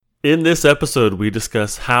In this episode, we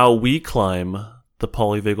discuss how we climb the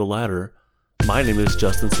polyvagal ladder. My name is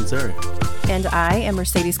Justin Sinceri. And I am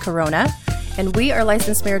Mercedes Corona, and we are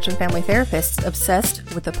licensed marriage and family therapists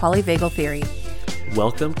obsessed with the polyvagal theory.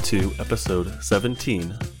 Welcome to episode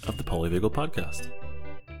 17 of the Polyvagal Podcast.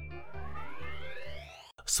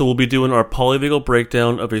 So we'll be doing our polyvagal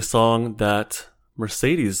breakdown of a song that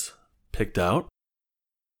Mercedes picked out.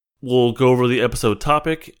 We'll go over the episode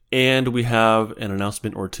topic, and we have an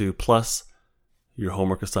announcement or two, plus your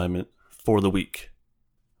homework assignment for the week.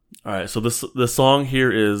 All right, so the song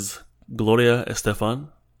here is Gloria Estefan.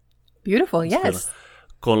 Beautiful, yes.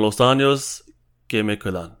 Con los años que me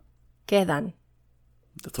quedan. Quedan.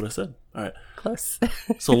 That's what I said. All right. Close.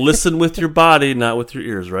 So listen with your body, not with your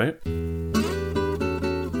ears, right?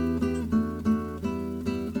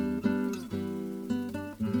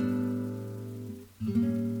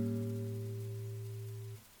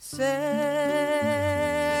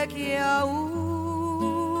 Sé que aún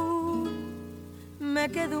me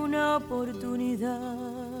queda una oportunidad.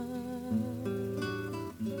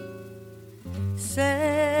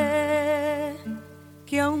 Sé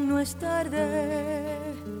que aún no es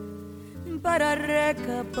tarde para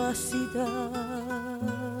recapacitar.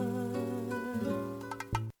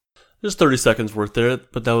 There's 30 seconds worth there,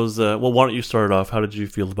 but that was, well, why don't you start it off? How did you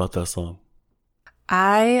feel about that song?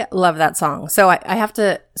 I love that song. So I have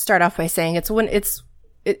to start off by saying it's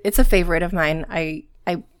a favorite of mine. I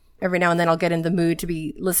every now and then I'll get in the mood to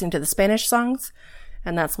be listening to the Spanish songs,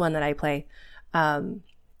 and that's one that I play.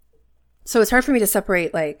 So it's hard for me to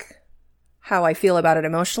separate like how I feel about it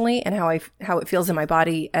emotionally and how it feels in my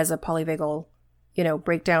body as a polyvagal,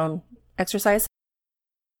 breakdown exercise.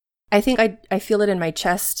 I think I feel it in my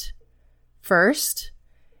chest first.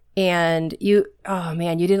 And you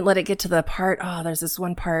didn't let it get to the part. Oh, there's this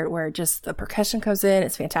one part where just the percussion comes in.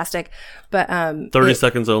 It's fantastic. But 30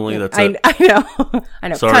 seconds only. That's it. I know.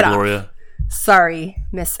 Sorry, Cut Gloria. Off. Sorry,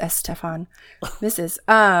 Miss Estefan. Mrs.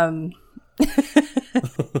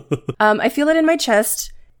 I feel it in my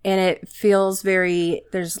chest, and it feels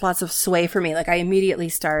there's lots of sway for me. Like I immediately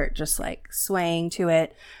start just like swaying to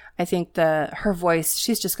it. I think her voice,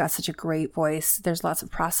 she's just got such a great voice. There's lots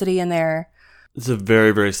of prosody in there. It's a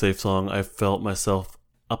very, very safe song. I felt myself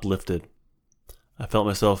uplifted. I felt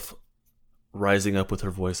myself rising up with her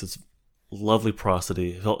voice. It's lovely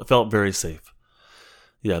prosody. It felt very safe.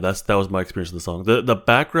 Yeah, that was my experience with the song. The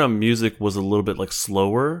background music was a little bit like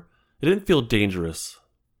slower. It didn't feel dangerous.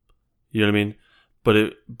 You know what I mean?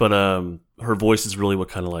 But her voice is really what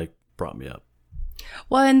kind of like brought me up.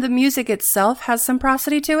 Well, and the music itself has some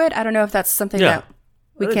prosody to it. I don't know if that's something that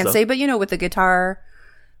we can't say, but with the guitar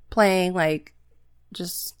playing like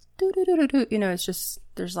just do-do-do-do-do, it's just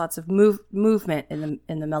there's lots of movement in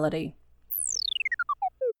the melody.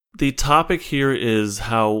 The topic here is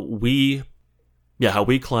how we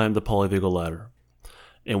climb the polyvagal ladder.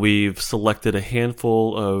 And we've selected a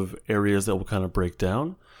handful of areas that we'll kind of break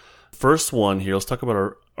down. First one here, let's talk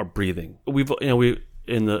about our breathing. We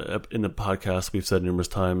in the podcast we've said numerous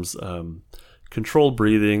times, controlled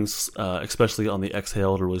breathings, especially on the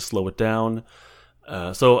exhale to really slow it down.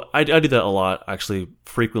 So I do that a lot, actually,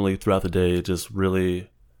 frequently throughout the day, just really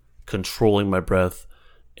controlling my breath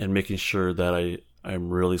and making sure that I'm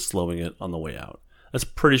really slowing it on the way out. That's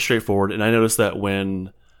pretty straightforward. And I notice that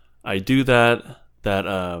when I do that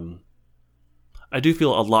I do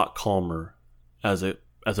feel a lot calmer as I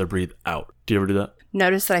breathe out. Do you ever do that?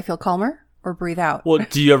 Notice that I feel calmer or breathe out? Well,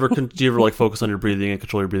 do you ever like focus on your breathing and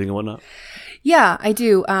control your breathing and whatnot? Yeah, I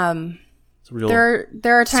do. It's a real there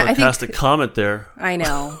are times. Sarcastic comment there. I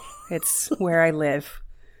know. It's where I live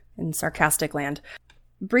in sarcastic land.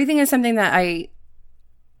 Breathing is something that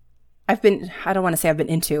I've been, I don't want to say I've been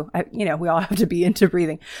into. We all have to be into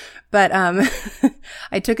breathing. But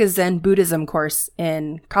I took a Zen Buddhism course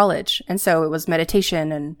in college. And so it was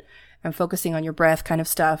meditation and focusing on your breath kind of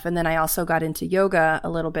stuff. And then I also got into yoga a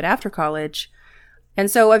little bit after college. And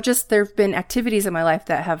so there have been activities in my life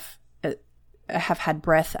that have had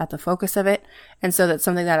breath at the focus of it. And so that's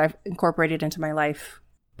something that I've incorporated into my life.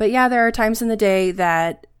 But yeah, there are times in the day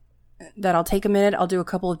that I'll take a minute. I'll do a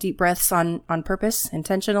couple of deep breaths on purpose,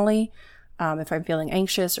 intentionally, if I'm feeling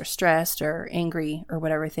anxious or stressed or angry or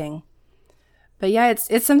whatever thing. But yeah,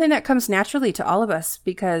 it's something that comes naturally to all of us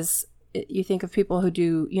because you think of people who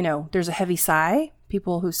do, there's a heavy sigh.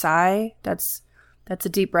 People who sigh, that's a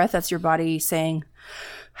deep breath. That's your body saying,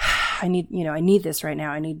 I need this right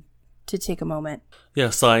now. I need to take a moment. Yeah,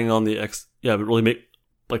 sighing on the but really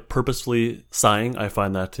purposefully sighing. I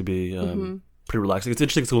find that to be pretty relaxing. It's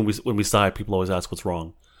interesting. So when we sigh, people always ask what's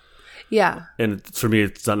wrong. Yeah. And for me,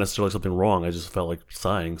 it's not necessarily something wrong. I just felt like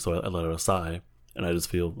sighing, so I let out a sigh. and I just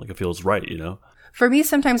feel like it feels right, you know? For me,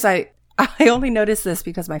 sometimes I only notice this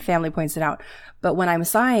because my family points it out. But when I'm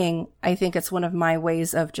sighing, I think it's one of my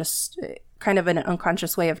ways of just kind of an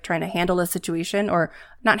unconscious way of trying to handle a situation, or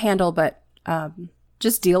not handle, but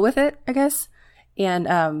just deal with it, I guess.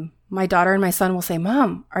 And my daughter and my son will say,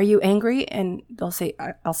 "Mom, are you angry?" And I'll say,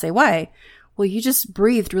 "Why?" "Well, you just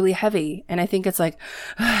breathed really heavy." And I think it's like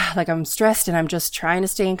I'm stressed and I'm just trying to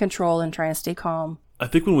stay in control and trying to stay calm. I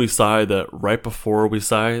think when we sigh, that right before we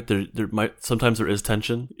sigh, there sometimes there is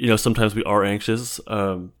tension. You know, sometimes we are anxious.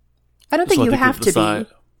 I don't think you have to be.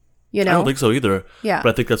 You know, I don't think so either. Yeah, but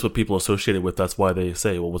I think that's what people associate it with. That's why they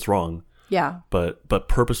say, "Well, what's wrong?" Yeah. But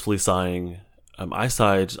purposefully sighing, I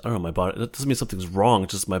sighed. I don't know, my body. That doesn't mean something's wrong.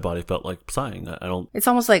 It's just my body felt like sighing. I don't. It's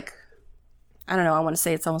almost like, I don't know. I want to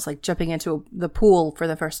say it's almost like jumping into the pool for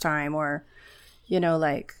the first time, or, you know,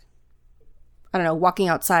 like, I don't know, walking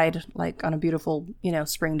outside like on a beautiful, you know,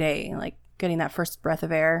 spring day, and like getting that first breath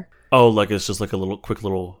of air. Oh, like it's just like a quick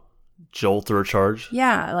little jolt or a charge.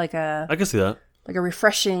 Yeah, I can see that. Like a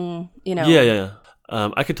refreshing, you know. Yeah.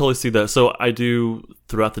 I can totally see that. So I do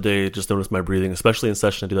throughout the day just notice my breathing, especially in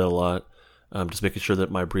session. I do that a lot. Just making sure that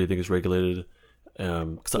my breathing is regulated,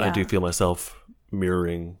 because I do feel myself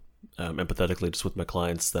mirroring empathetically just with my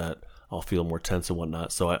clients, that I'll feel more tense and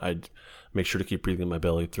whatnot. So I make sure to keep breathing in my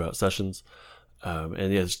belly throughout sessions,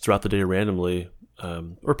 and yeah, just throughout the day randomly,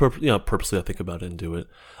 or purposely I think about it and do it.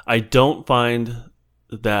 I don't find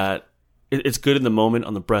that it's good in the moment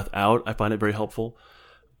on the breath out. I find it very helpful,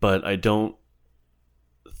 but I don't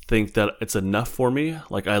think that it's enough for me.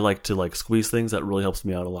 Like I like to squeeze things. That really helps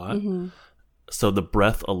me out a lot. Mm-hmm. So the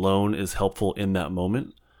breath alone is helpful in that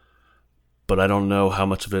moment, but I don't know how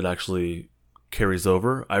much of it actually carries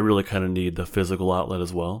over. I really kind of need the physical outlet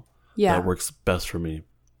as well. Yeah. That works best for me.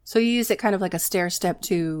 So you use it kind of like a stair step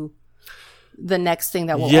to the next thing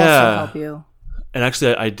that will also help you. And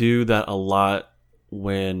actually I do that a lot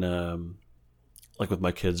when, like with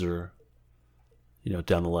my kids or, you know,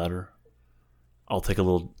 down the ladder. I'll take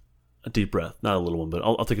a deep breath, not a little one, but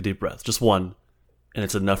I'll take a deep breath, just one. And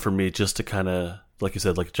it's enough for me just to kind of, like you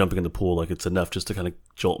said, like jumping in the pool, like it's enough just to kind of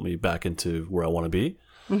jolt me back into where I want to be.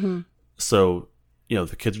 Mm-hmm. So, you know,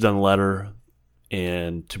 the kids are down the ladder,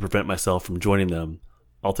 and to prevent myself from joining them,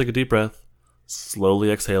 I'll take a deep breath,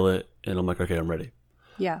 slowly exhale it, and I'm like, okay, I'm ready.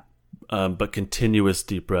 Yeah. But continuous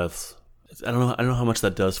deep breaths, I don't know how much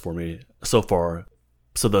that does for me so far.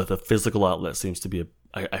 So the physical outlet seems to be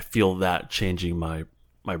I feel that changing my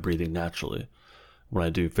breathing naturally when I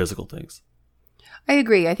do physical things. I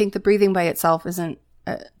agree. I think the breathing by itself isn't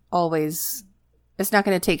always, it's not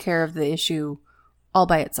going to take care of the issue all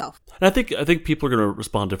by itself. And I think people are going to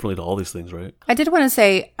respond differently to all these things, right? I did want to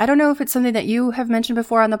say, I don't know if it's something that you have mentioned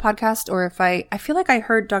before on the podcast, or if I feel like I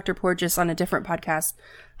heard Dr. Porges on a different podcast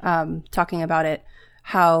talking about it,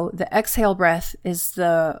 how the exhale breath is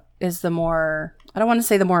the more, I don't want to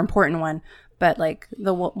say the more important one, but like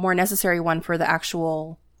the more necessary one for the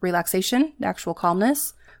actual relaxation, the actual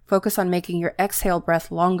calmness. Focus on making your exhale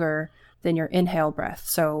breath longer than your inhale breath.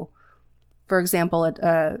 So, for example,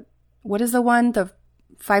 what is the one? The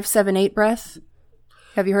 5-7-8 breath?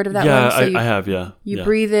 Have you heard of that one? So I have, yeah. You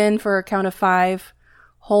breathe in for a count of 5,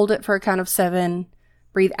 hold it for a count of 7,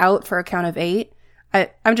 breathe out for a count of 8.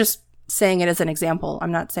 I'm just saying it as an example.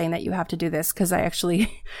 I'm not saying that you have to do this, because I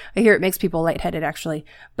hear it makes people lightheaded, actually.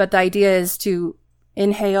 But the idea is to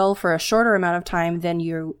inhale for a shorter amount of time than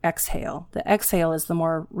you exhale. The exhale is the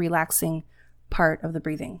more relaxing part of the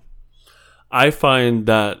breathing. I find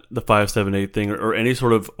that the 5-7-8 thing, or any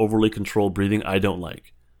sort of overly controlled breathing, I don't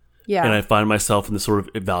like. Yeah. And I find myself in this sort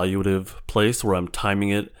of evaluative place where I'm timing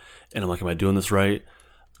it, and I'm like, am I doing this right?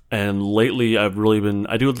 And lately I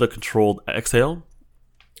do the controlled exhale,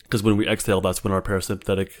 because when we exhale, that's when our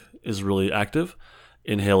parasympathetic is really active.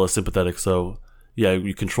 Inhale is sympathetic. So yeah,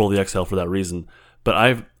 you control the exhale for that reason. But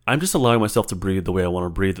I'm just allowing myself to breathe the way I want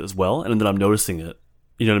to breathe as well, and then I'm noticing it.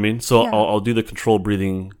 You know what I mean? So yeah. I'll do the controlled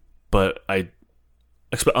breathing, but I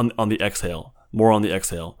expect on the exhale, more on the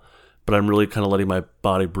exhale. But I'm really kind of letting my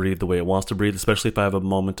body breathe the way it wants to breathe, especially if I have a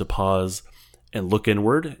moment to pause and look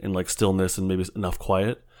inward in like stillness and maybe enough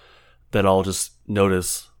quiet, that I'll just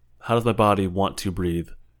notice, how does my body want to breathe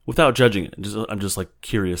without judging it. I'm just like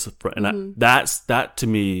curious, and that to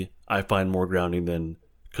me I find more grounding than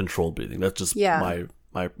controlled breathing. That's just my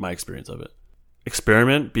experience of it.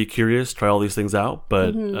 Experiment, be curious, try all these things out,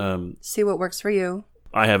 but see what works for you.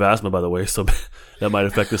 I have asthma, by the way, so that might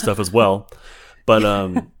affect this stuff as well. But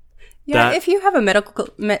if you have a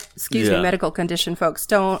medical condition, folks,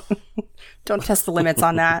 don't test the limits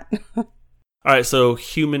on that. All right, so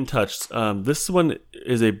human touch. This one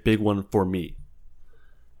is a big one for me.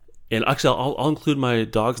 And actually, I'll include my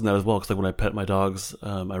dogs in that as well, because like when I pet my dogs,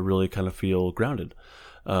 I really kind of feel grounded.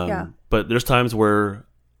 But there's times where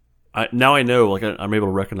I know, like I'm able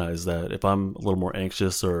to recognize that if I'm a little more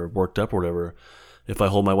anxious or worked up or whatever, if I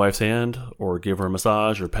hold my wife's hand or give her a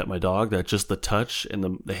massage or pet my dog, that just the touch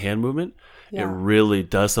and the hand movement, it really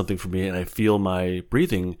does something for me. And I feel my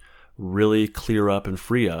breathing really clear up and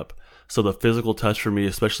free up. So the physical touch for me,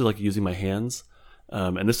 especially like using my hands,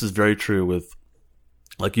 and this is very true with,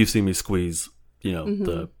 like you've seen me squeeze,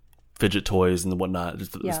 the fidget toys and the whatnot,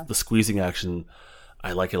 just the squeezing action,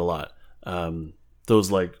 I like it a lot.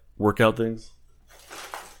 Those like workout things.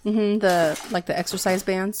 The exercise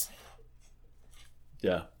bands.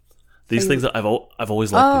 Yeah. These things that I've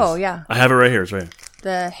always liked. Oh, these. yeah. I have it right here. It's right here.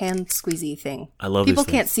 The hand squeezy thing. I love People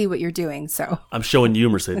these things. can't see what you're doing, so. I'm showing you,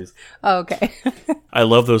 Mercedes. Oh, okay. I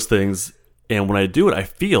love those things. And when I do it, I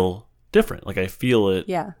feel different. Like I feel it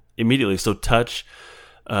immediately. So touch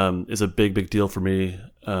is a big, big deal for me.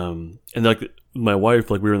 And like my wife,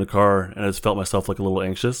 like we were in the car and I just felt myself like a little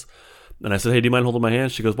anxious. And I said, hey, do you mind holding my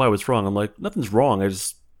hand? She goes, why? What's wrong? I'm like, nothing's wrong. It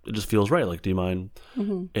just feels right. Like, do you mind?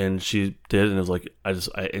 And she did. And it was like,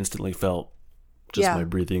 I instantly felt just my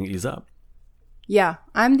breathing ease up. Yeah.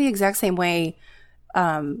 I'm the exact same way.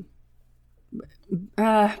 But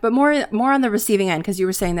more on the receiving end, because you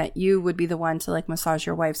were saying that you would be the one to like massage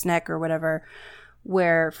your wife's neck or whatever,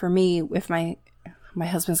 where for me, if my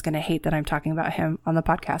husband's going to hate that I'm talking about him on the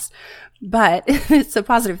podcast, but it's a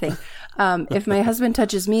positive thing. If my husband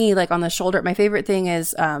touches me like on the shoulder, my favorite thing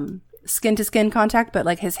is skin to skin contact, but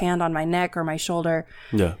like his hand on my neck or my shoulder.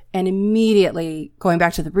 Yeah. And immediately going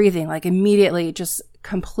back to the breathing, like immediately just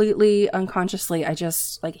completely unconsciously, I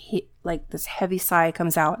just like this heavy sigh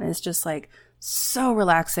comes out and it's just like so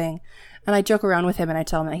relaxing. And I joke around with him and I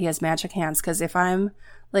tell him that he has magic hands, because if I'm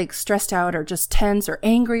like stressed out or just tense or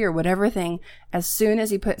angry or whatever thing, as soon as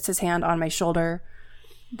he puts his hand on my shoulder,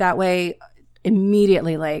 that way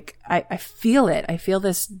immediately, like I feel it. I feel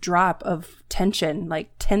this drop of tension,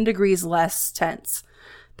 like 10 degrees less tense.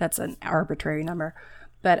 That's an arbitrary number.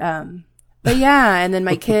 But yeah. And then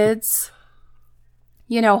my kids,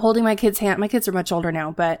 holding my kids' hand. My kids are much older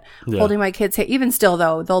now, but holding my kids' hand, even still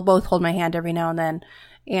though, they'll both hold my hand every now and then.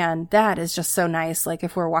 And that is just so nice. Like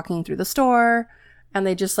if we're walking through the store and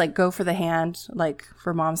they just like go for the hand, like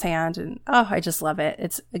for mom's hand. And I just love it.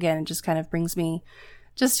 It just kind of brings me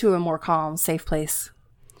just to a more calm, safe place.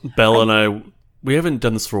 Bella and I, we haven't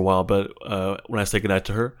done this for a while, but when I say goodnight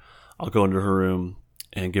to her, I'll go into her room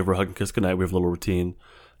and give her a hug and kiss goodnight. We have a little routine.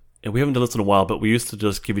 And we haven't done this in a while, but we used to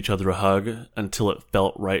just give each other a hug until it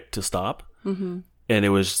felt right to stop. Mm-hmm. And it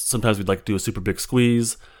was, sometimes we'd like do a super big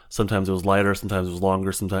squeeze. Sometimes it was lighter. Sometimes it was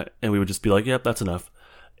longer. And we would just be like, yep, that's enough.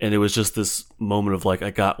 And it was just this moment of like,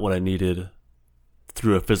 I got what I needed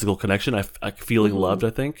through a physical connection. I feeling loved, I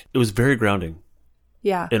think. It was very grounding.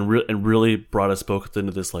 Yeah. And really brought us both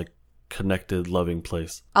into this like connected, loving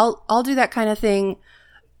place. I'll do that kind of thing.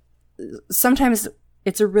 Sometimes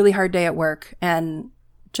it's a really hard day at work, and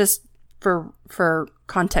just for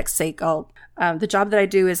context sake, the job that I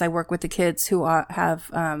do is I work with the kids who have,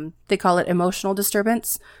 they call it emotional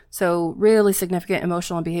disturbance. So really significant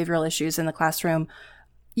emotional and behavioral issues in the classroom.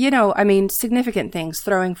 Significant things,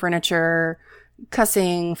 throwing furniture,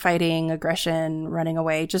 cussing, fighting, aggression, running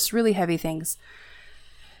away, just really heavy things.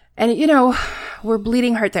 And, we're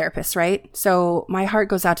bleeding heart therapists, right? So my heart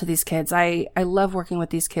goes out to these kids. I love working with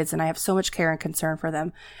these kids and I have so much care and concern for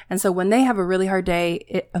them. And so when they have a really hard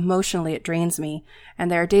day, emotionally, it drains me. And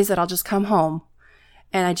there are days that I'll just come home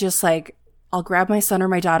and I just I'll grab my son or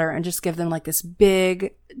my daughter and just give them like this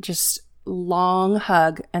big, just long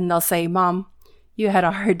hug. And they'll say, Mom, you had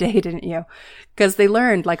a hard day, didn't you? Because they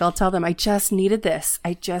learned, I'll tell them, I just needed this.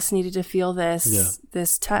 I just needed to feel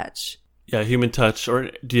this touch. Yeah, human touch. Or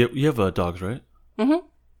do you have dogs, right? Mm-hmm.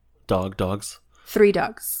 Dogs? 3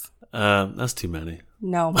 dogs. That's too many.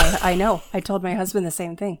 No, I know. I told my husband the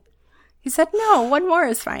same thing. He said, no, 1 more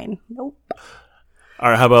is fine. Nope.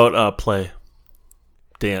 All right, how about play?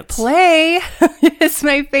 Dance. Play is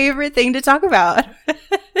my favorite thing to talk about.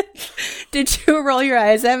 Did you roll your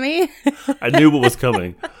eyes at me? I knew what was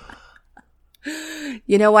coming.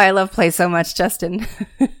 You know why I love play so much, Justin?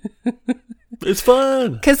 It's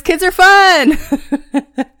fun. Because kids are fun.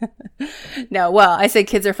 No, well, I say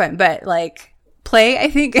kids are fun, but play, I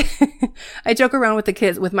think I joke around with the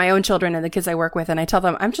kids, with my own children and the kids I work with, and I tell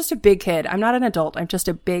them I'm just a big kid. I'm not an adult. I'm just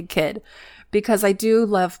a big kid, because I do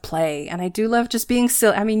love play and I do love just being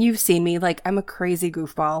silly. I mean, you've seen me, I'm a crazy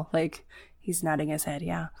goofball. He's nodding his head.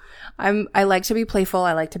 Yeah. I like to be playful.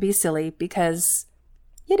 I like to be silly because,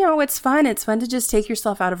 it's fun. It's fun to just take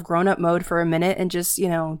yourself out of grown up mode for a minute and just,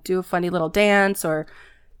 do a funny little dance or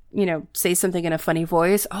say something in a funny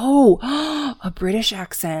voice. Oh, a British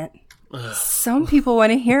accent. Some people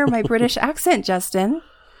want to hear my British accent, Justin.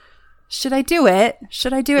 Should I do it?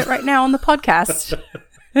 Should I do it right now on the podcast?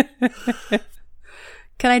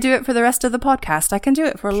 Can I do it for the rest of the podcast? I can do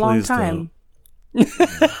it for a long time.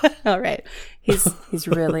 All right. He's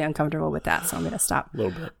really uncomfortable with that, so I'm going to stop. A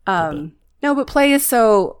little bit. No, but play is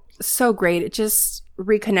so great. It just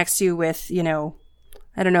reconnects you with,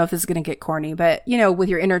 I don't know if this is going to get corny, but, with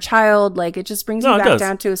your inner child. Like, it just brings you back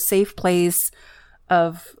down to a safe place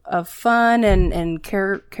of fun and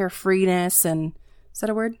carefreeness. And is that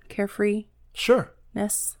a word? Carefreeness? Sure.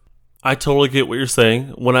 I totally get what you're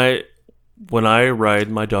saying. When I ride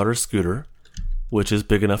my daughter's scooter, which is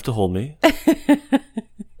big enough to hold me,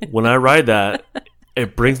 when I ride that,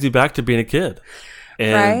 it brings me back to being a kid.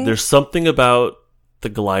 And there's something about the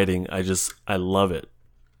gliding. I love it.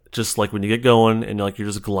 Just like when you get going and you're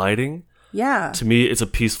just gliding. Yeah. To me, it's a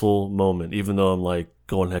peaceful moment, even though I'm like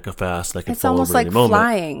going hecka fast. And I can it's fall almost over like any moment.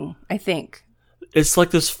 Flying, I think. It's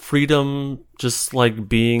like this freedom, just like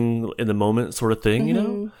being in the moment sort of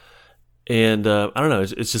thing, And I don't know.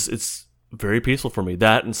 It's very peaceful for me.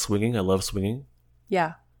 That and swinging. I love swinging.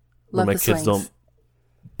 Yeah. Love my kids don't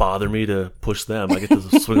bother me to push them. I get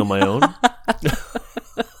to swing on my own.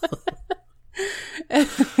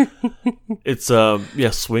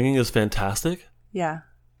 It's swinging is fantastic. Yeah.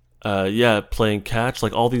 Playing catch,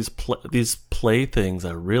 like all these play things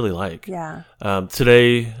I really like. Yeah.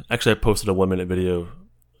 Today, actually I posted a 1-minute video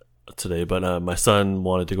today, but my son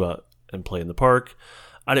wanted to go out and play in the park.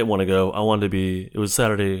 I didn't want to go. It was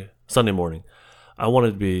Sunday morning. I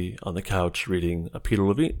wanted to be on the couch reading a Peter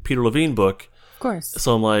Levine book. Of course.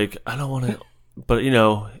 So I'm like, I don't want to, but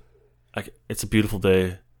it's a beautiful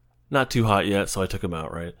day. Not too hot yet, so I took him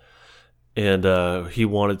out, right? And he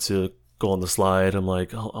wanted to go on the slide. I'm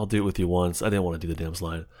like, I'll do it with you once. I didn't want to do the damn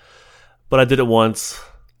slide. But I did it once,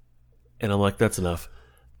 and I'm like, that's enough.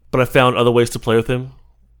 But I found other ways to play with him,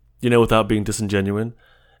 without being disingenuous.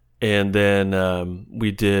 And then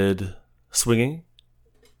we did swinging,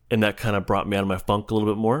 and that kind of brought me out of my funk a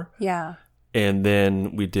little bit more. Yeah. And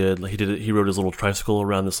then he rode his little tricycle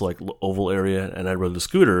around this like oval area, and I rode the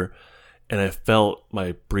scooter. And I felt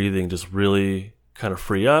my breathing just really kind of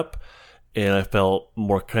free up. And I felt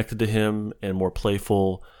more connected to him and more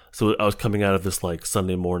playful. So I was coming out of this like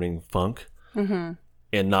Sunday morning funk and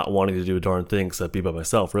not wanting to do a darn thing except be by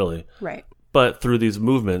myself, really. Right. But through these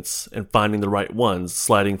movements and finding the right ones,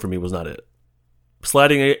 sliding for me was not it.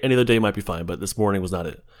 Sliding any other day might be fine, but this morning was not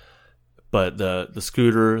it. But the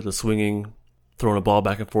scooter, the swinging, throwing a ball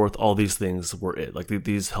back and forth, all these things were it. Like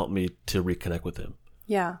these helped me to reconnect with him.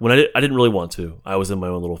 Yeah. When I didn't really want to. I was in my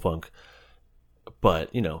own little funk.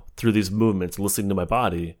 But, through these movements, listening to my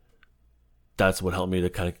body, that's what helped me to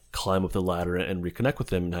kind of climb up the ladder and reconnect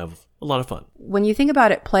with him and have a lot of fun. When you think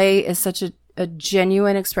about it, play is such a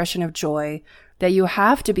genuine expression of joy that you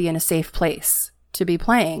have to be in a safe place to be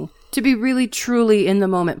playing, to be really, truly in the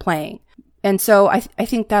moment playing. And so I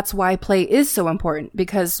think that's why play is so important,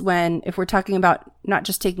 because if we're talking about not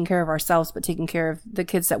just taking care of ourselves, but taking care of the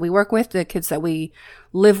kids that we work with, the kids that we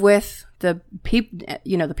live with, the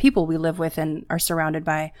people we live with and are surrounded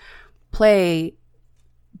by, play,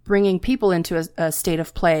 bringing people into a state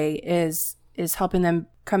of play is helping them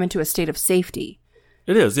come into a state of safety.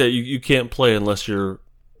 It is. Yeah. You can't play unless you're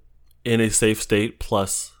in a safe state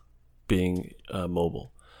plus being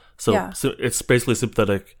mobile. So it's basically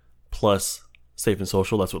sympathetic plus safe and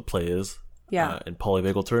social. That's what play is. Yeah. In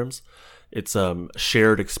polyvagal terms, it's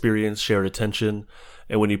shared experience, shared attention.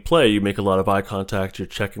 And when you play, you make a lot of eye contact. You're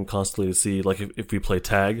checking constantly to see, like if we play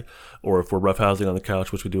tag or if we're roughhousing on the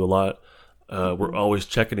couch, which we do a lot, we're always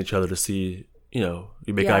checking each other to see, you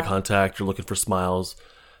make eye contact. You're looking for smiles.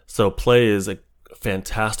 So play is a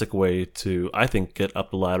fantastic way to, I think, get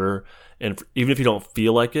up the ladder. And even if you don't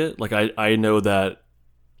feel like it, like I know that,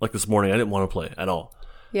 like this morning, I didn't want to play at all.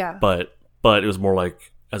 Yeah. But it was more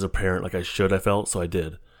like, as a parent, like I felt, so I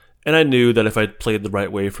did. And I knew that if I played the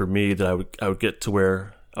right way for me, that I would get to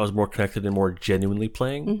where I was more connected and more genuinely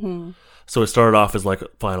playing. Mm-hmm. So it started off as like,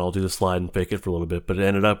 fine, I'll do the slide and fake it for a little bit. But it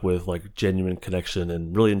ended up with like genuine connection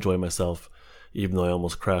and really enjoying myself, even though I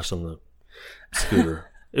almost crashed on the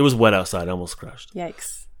scooter. It was wet outside. I almost crashed.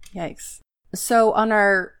 Yikes. So on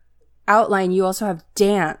our outline, you also have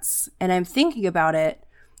dance. And I'm thinking about it.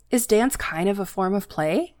 Is dance kind of a form of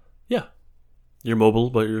play? Yeah. You're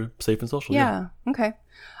mobile, but you're safe and social. Yeah. Okay.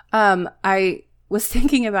 I was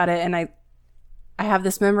thinking about it, and I have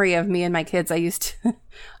this memory of me and my kids.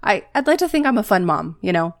 I'd like to think I'm a fun mom,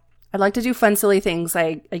 I'd like to do fun, silly things.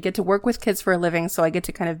 I get to work with kids for a living, so I get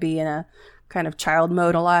to kind of be in a kind of child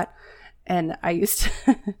mode a lot. And I used to,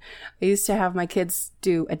 I used to have my kids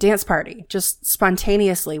do a dance party just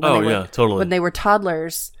spontaneously when they were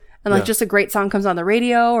toddlers. And like just a great song comes on the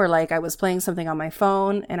radio, or like I was playing something on my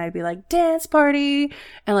phone and I'd be like, dance party.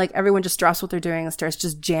 And like everyone just drops what they're doing and starts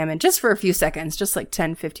just jamming just for a few seconds, just like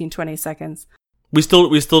 10, 15, 20 seconds. We still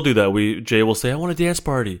do that. Jay will say, I want a dance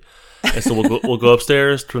party. And so we'll go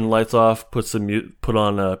upstairs, turn the lights off, put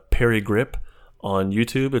on Perry Grip on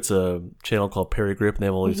YouTube. It's a channel called Perry Grip, and they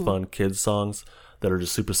have all these fun kids songs that are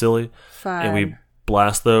just super silly. Fun. And we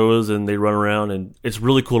blast those, and they run around, and it's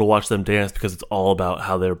really cool to watch them dance because it's all about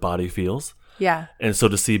how their body feels. Yeah. And so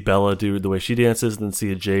to see Bella do the way she dances, and then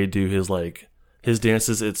see Jay do his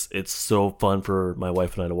dances, it's so fun for my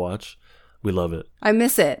wife and I to watch. We love it. I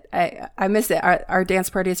miss it. I miss it. Our dance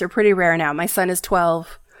parties are pretty rare now. My son is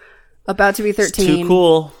 12, about to be 13. It's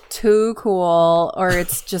too cool. Or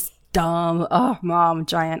it's just dumb. Oh, mom,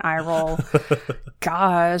 giant eye roll.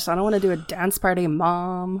 Gosh, I don't want to do a dance party,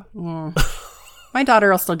 mom. My daughter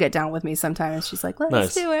will still get down with me sometimes. She's like,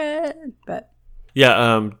 let's do it. But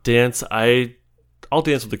yeah, dance. I'll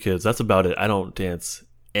dance with the kids. That's about it. I don't dance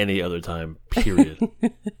any other time, period.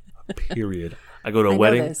 Period. I go to a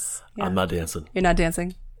wedding. Yeah. I'm not dancing. You're not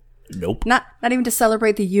dancing? Nope. Not even to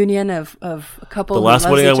celebrate the union of a couple. The last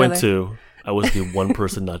wedding I went to, I was the one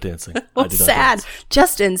person not dancing. Well, sad. Dance.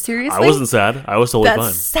 Justin, seriously? I wasn't sad. I was totally fine.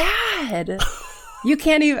 That's sad. You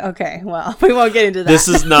can't even. Okay, well, we won't get into that. This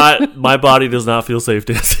is not. My body does not feel safe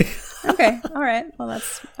dancing. Okay, all right. Well,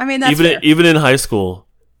 that's even in high school.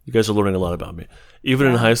 You guys are learning a lot about me. Even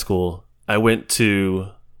in high school, I went to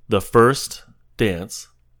the first dance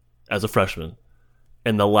as a freshman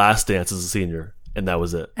and the last dance as a senior, and that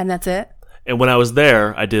was it. And that's it? And when I was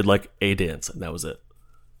there, I did like a dance, and that was it.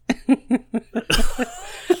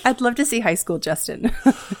 I'd love to see high school Justin.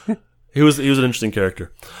 He was an interesting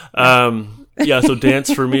character. Yeah, so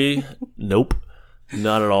dance for me, nope,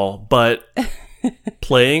 not at all. But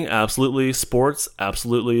playing, absolutely. Sports,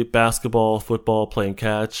 absolutely. Basketball, football, playing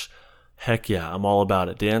catch, heck yeah, I'm all about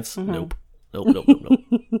it. Dance, nope.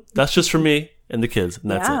 That's just for me and the kids, and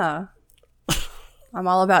that's it. I'm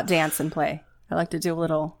all about dance and play. I like to do a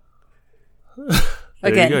little.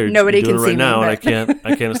 Again, nobody can see right now, me, and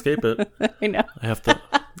I can't escape it. I know.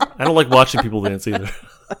 I don't like watching people dance either.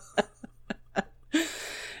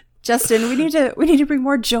 Justin, we need to bring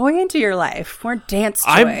more joy into your life. More dance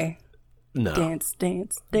joy. No. Dance.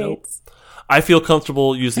 Nope. I feel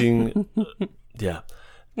comfortable using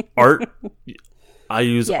art. I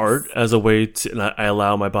use art as a way to, and I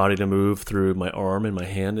allow my body to move through my arm and my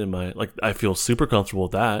hand and I feel super comfortable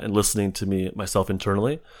with that and listening to myself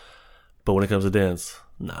internally. But when it comes to dance,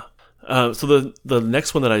 nah. So the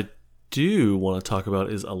next one that I do want to talk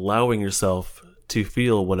about is allowing yourself to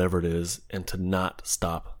feel whatever it is and to not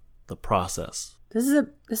stop the process.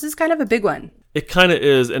 This is kind of a big one. It kind of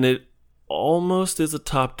is, and it almost is a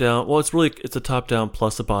top down. Well, it's a top down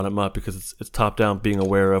plus a bottom up because it's top down being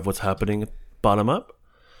aware of what's happening. Bottom up.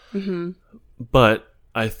 Mm-hmm. But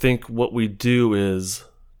I think what we do is,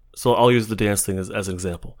 so I'll use the dance thing as an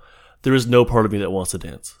example. There is no part of me that wants to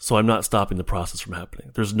dance. So I'm not stopping the process from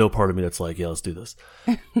happening. There's no part of me that's like, yeah, let's do this.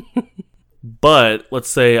 But let's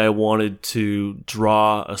say I wanted to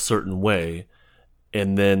draw a certain way,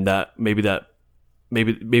 and then maybe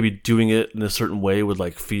doing it in a certain way would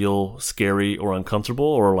like feel scary or uncomfortable,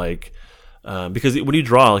 or like, because when you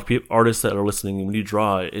draw, like artists that are listening, when you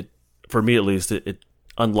draw it, for me at least, it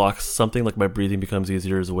unlocks something. Like my breathing becomes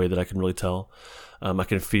easier as a way that I can really tell. I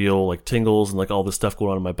can feel like tingles and like all this stuff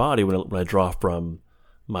going on in my body when I draw from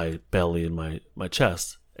my belly and my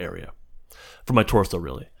chest area, from my torso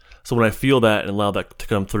really. So when I feel that and allow that to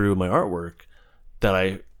come through my artwork, that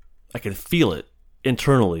I can feel it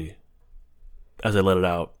internally as I let it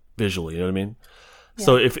out visually. You know what I mean? Yeah.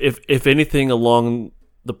 So if anything along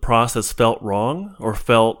the process felt wrong or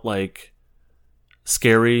felt like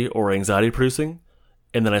scary or anxiety producing,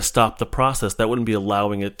 and then I stopped the process, that wouldn't be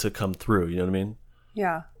allowing it to come through. You know what I mean?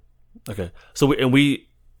 Yeah. Okay. So we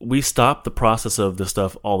stop the process of this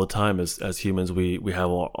stuff all the time as humans. We have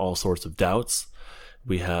all sorts of doubts.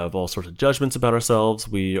 We have all sorts of judgments about ourselves.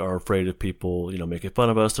 We are afraid of people, making fun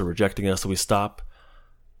of us or rejecting us. So we stop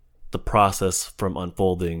the process from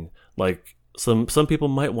unfolding. Like some people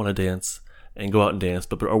might want to dance and go out and dance,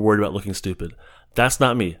 but are worried about looking stupid. That's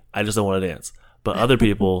not me. I just don't want to dance. But other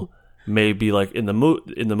people may be like in the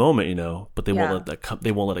moment, but they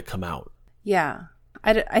won't let it come out. Yeah.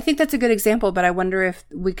 I think that's a good example, but I wonder if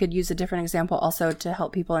we could use a different example also to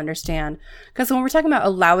help people understand. Because when we're talking about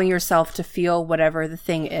allowing yourself to feel whatever the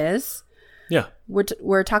thing is, yeah,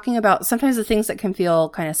 we're talking about sometimes the things that can feel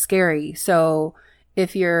kind of scary. So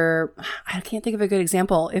if you're, I can't think of a good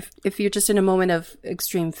example. If you're just in a moment of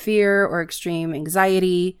extreme fear or extreme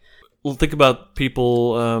anxiety. Well, think about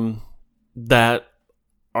people that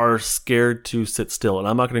are scared to sit still. And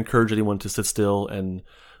I'm not going to encourage anyone to sit still and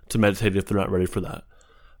to meditate if they're not ready for that.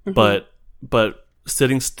 Mm-hmm. But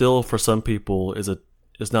sitting still for some people is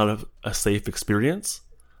not a safe experience.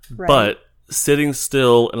 Right. But sitting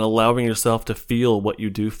still and allowing yourself to feel what you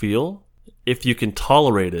do feel, if you can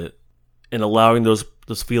tolerate it and allowing those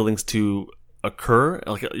feelings to occur,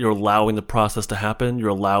 like you're allowing the process to happen, you're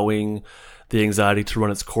allowing the anxiety to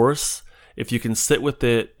run its course. If you can sit with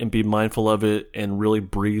it and be mindful of it and really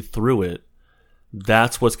breathe through it,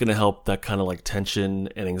 that's what's going to help that kind of like tension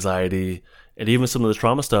and anxiety and even some of the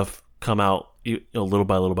trauma stuff come out little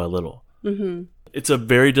by little by little. Mm-hmm. It's a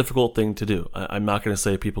very difficult thing to do. I'm not going to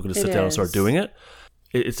say people can just sit down and start doing it.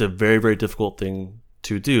 It's a very, very difficult thing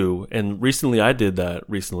to do. And recently I did that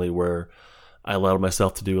where I allowed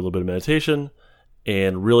myself to do a little bit of meditation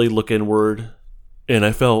and really look inward. And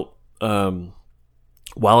I felt, while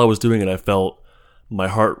I was doing it, I felt my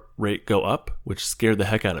heart rate go up, which scared the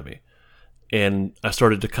heck out of me. And I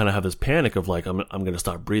started to kind of have this panic of like, I'm going to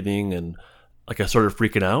stop breathing. And like I started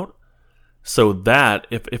freaking out. So that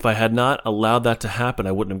if I had not allowed that to happen,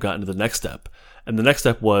 I wouldn't have gotten to the next step. And the next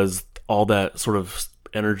step was all that sort of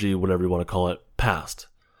energy, whatever you want to call it, passed.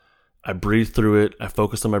 I breathed through it. I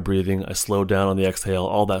focused on my breathing. I slowed down on the exhale,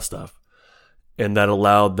 all that stuff. And that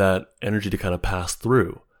allowed that energy to kind of pass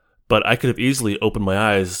through. But I could have easily opened my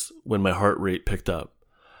eyes when my heart rate picked up.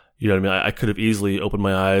 You know what I mean? I could have easily opened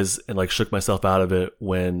my eyes and like shook myself out of it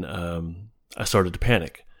when I started to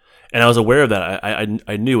panic. And I was aware of that.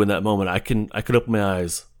 I knew in that moment I could open my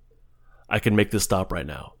eyes. I can make this stop right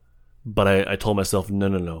now. But I told myself,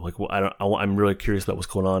 no. Like, well, I'm really curious about what's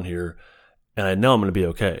going on here, and I know I'm going to be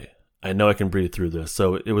okay. I know I can breathe through this.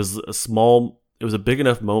 So it was a big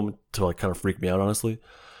enough moment to like kind of freak me out, honestly.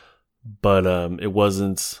 But it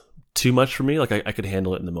wasn't too much for me. Like I could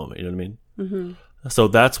handle it in the moment. You know what I mean? Mm-hmm. So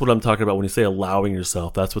that's what I'm talking about when you say allowing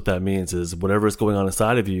yourself. That's what that means, is whatever is going on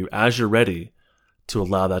inside of you, as you're ready to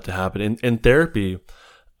allow that to happen. In therapy,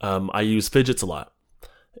 I use fidgets a lot.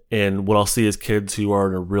 And what I'll see is kids who are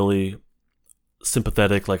in a really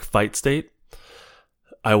sympathetic, like fight state,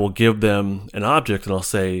 I will give them an object and I'll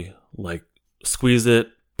say, like, squeeze it,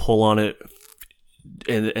 pull on it,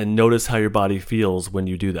 and notice how your body feels when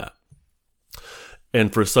you do that.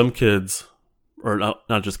 And for some kids, or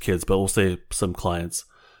not just kids, but we'll say some clients,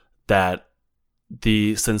 that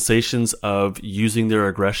the sensations of using their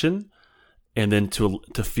aggression and then to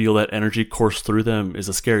feel that energy course through them is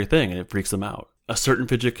a scary thing, and it freaks them out. A certain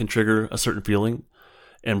fidget can trigger a certain feeling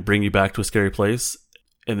and bring you back to a scary place.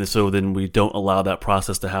 And so then we don't allow that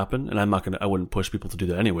process to happen. And I wouldn't push people to do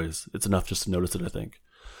that anyways. It's enough just to notice it, I think.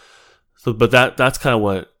 So, but that's kind of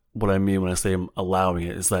what I mean when I say I'm allowing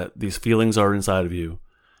it, is that these feelings are inside of you.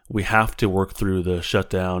 We have to work through the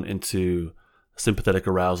shutdown into sympathetic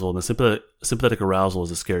arousal. And the sympathetic arousal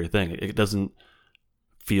is a scary thing. It doesn't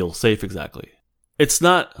feel safe exactly. It's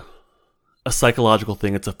not a psychological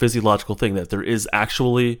thing. It's a physiological thing, that there is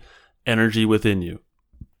actually energy within you.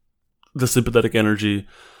 The sympathetic energy,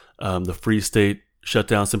 the free state,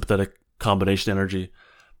 shutdown, sympathetic combination energy.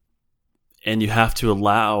 And you have to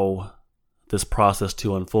allow this process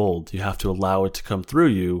to unfold. You have to allow it to come through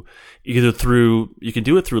you, you can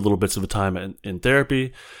do it through little bits of a time in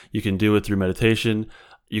therapy. You can do it through meditation.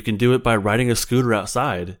 You can do it by riding a scooter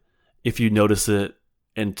outside if you notice it,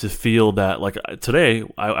 and to feel that, like today,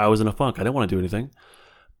 I was in a funk. I didn't want to do anything.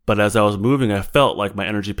 But as I was moving, I felt like my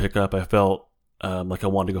energy pick up. I felt like I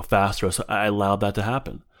wanted to go faster. So I allowed that to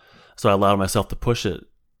happen. So I allowed myself to push it,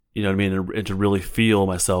 you know what I mean? And to really feel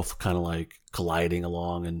myself kind of like colliding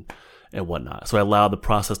along and whatnot. So I allowed the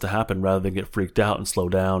process to happen rather than get freaked out and slow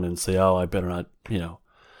down and say, oh, I better not,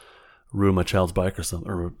 ruin my child's bike or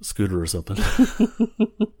something, or a scooter or something.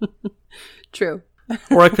 True.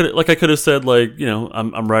 Or I could have said, like,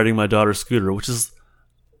 I'm riding my daughter's scooter, which is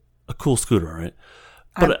a cool scooter, right?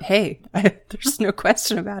 But there's no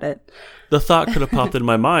question about it. The thought could have popped in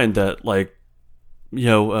my mind that, like,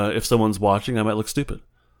 if someone's watching, I might look stupid.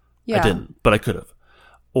 Yeah. I didn't, but I could have.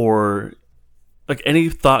 Or like any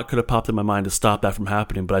thought could have popped in my mind to stop that from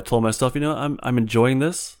happening. But I told myself, I'm enjoying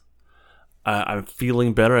this. I'm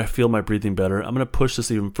feeling better. I feel my breathing better. I'm going to push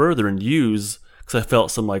this even further and use, because I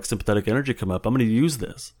felt some like sympathetic energy come up. I'm going to use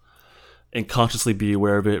this and consciously be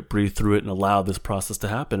aware of it, breathe through it, and allow this process to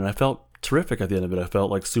happen. And I felt terrific at the end of it. I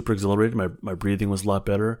felt like super exhilarated. My breathing was a lot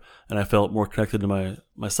better, and I felt more connected to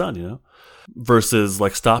my son, versus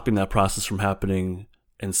like stopping that process from happening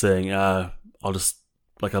and saying, I'll just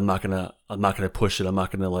like I'm not gonna push it. I'm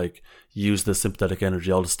not gonna like use the sympathetic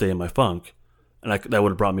energy. I'll just stay in my funk, and that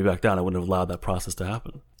would have brought me back down. I wouldn't have allowed that process to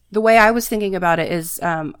happen. The way I was thinking about it is,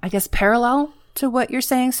 I guess, parallel to what you're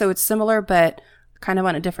saying. So it's similar, but kind of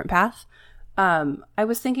on a different path. I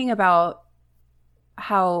was thinking about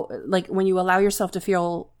how, like, when you allow yourself to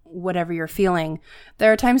feel whatever you're feeling,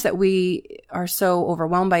 there are times that we are so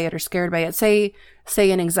overwhelmed by it or scared by it. Say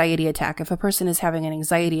an anxiety attack. If a person is having an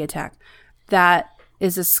anxiety attack, that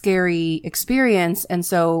is a scary experience. And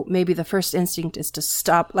so maybe the first instinct is to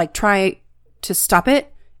stop, like try to stop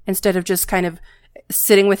it instead of just kind of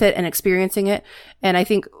sitting with it and experiencing it. And I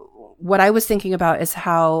think what I was thinking about is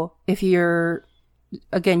how, if you're,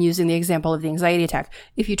 again, using the example of the anxiety attack,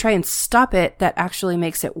 if you try and stop it, that actually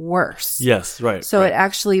makes it worse. Yes, right. So right. It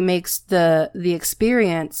actually makes the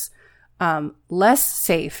experience less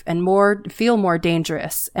safe and feel more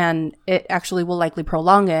dangerous, and it actually will likely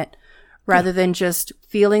prolong it rather than just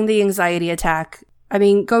feeling the anxiety attack. I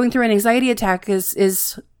mean, going through an anxiety attack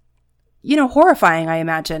is horrifying, I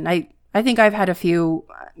imagine. I think I've had a few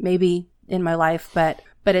maybe in my life, but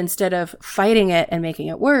instead of fighting it and making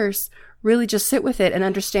it worse, really just sit with it and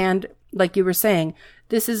understand, like you were saying,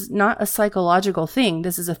 this is not a psychological thing.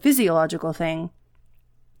 This is a physiological thing.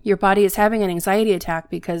 Your body is having an anxiety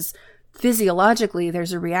attack because physiologically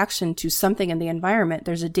there's a reaction to something in the environment.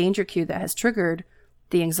 There's a danger cue that has triggered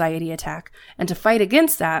the anxiety attack. And to fight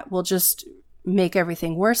against that will just make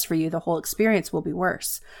everything worse for you. The whole experience will be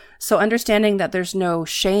worse. So understanding that there's no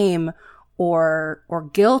shame or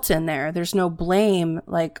guilt in there. There's no blame,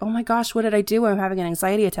 like, oh my gosh, what did I do? I'm having an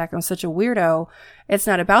anxiety attack. I'm such a weirdo. It's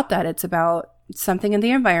not about that. It's about something in the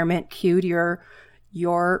environment cued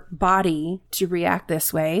your body to react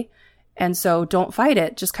this way. And so don't fight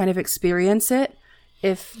it. Just kind of experience it.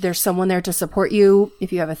 If there's someone there to support you,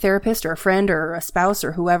 if you have a therapist or a friend or a spouse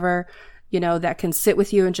or whoever, that can sit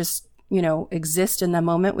with you and just, exist in the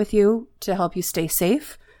moment with you to help you stay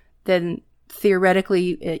safe, then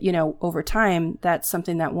theoretically, over time, that's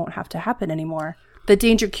something that won't have to happen anymore. The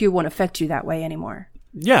danger cue won't affect you that way anymore.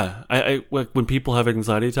 Yeah. I when people have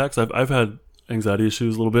anxiety attacks, I've had anxiety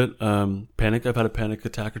issues a little bit. Panic. I've had a panic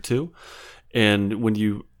attack or two. And when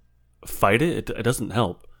you fight it, it doesn't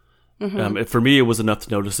help. Mm-hmm. For me, it was enough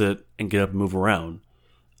to notice it and get up and move around.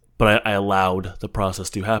 But I allowed the process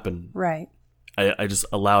to happen. Right. I just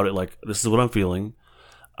allowed it, like, this is what I'm feeling.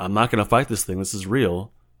 I'm not going to fight this thing. This is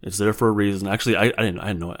real. It's there for a reason. Actually, I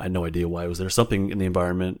had no idea why it was there. Something in the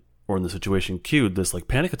environment or in the situation cued this like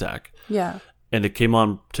panic attack. Yeah. And it came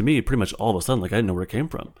on to me pretty much all of a sudden. Like I didn't know where it came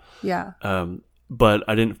from. Yeah. But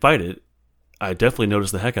I didn't fight it. I definitely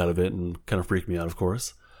noticed the heck out of it and kind of freaked me out, of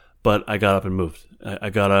course. But I got up and moved. I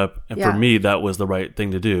got up, and for me, that was the right thing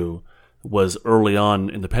to do. Was early on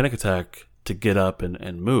in the panic attack to get up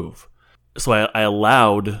and move. So I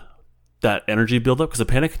allowed that energy build up, because a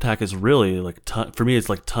panic attack is really like for me, it's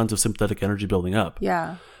like tons of sympathetic energy building up.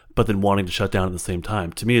 Yeah. But then wanting to shut down at the same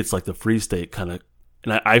time. To me, it's like the freeze state kind of.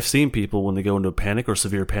 And I've seen people when they go into a panic or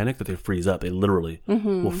severe panic that they freeze up. They literally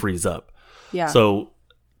will freeze up. Yeah. So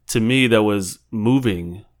to me, that was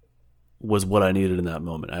moving was what I needed in that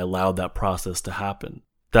moment. I allowed that process to happen.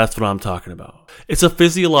 That's what I'm talking about. It's a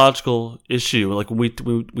physiological issue. Like when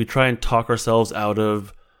we try and talk ourselves out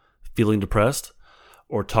of feeling depressed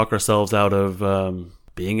or talk ourselves out of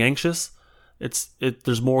being anxious.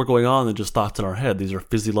 There's more going on than just thoughts in our head. These are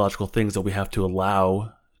physiological things that we have to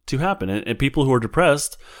allow to happen. And people who are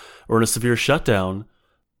depressed or in a severe shutdown,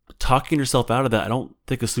 talking yourself out of that, I don't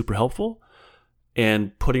think is super helpful.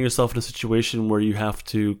 And putting yourself in a situation where you have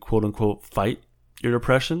to, quote unquote, fight your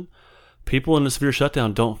depression. People in a severe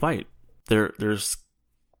shutdown don't fight. They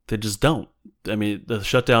just don't. I mean, the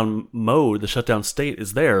shutdown mode, the shutdown state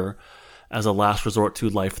is there as a last resort to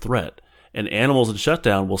life threat. And animals in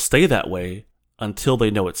shutdown will stay that way until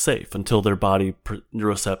they know it's safe, until their body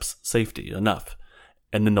neurocepts safety enough.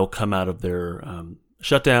 And then they'll come out of their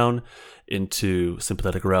shutdown into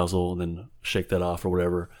sympathetic arousal and then shake that off or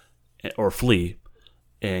whatever, or flee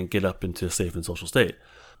and get up into a safe and social state.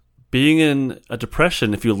 Being in a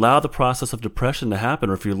depression, if you allow the process of depression to happen,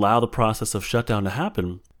 or if you allow the process of shutdown to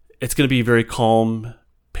happen, it's going to be very calm,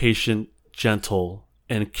 patient, gentle,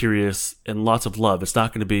 and curious, and lots of love. It's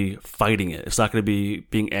not going to be fighting it. It's not going to be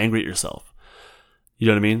being angry at yourself. You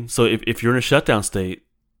know what I mean? So if you're in a shutdown state,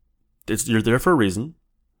 you're there for a reason.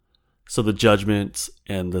 So the judgments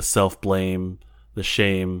and the self-blame, the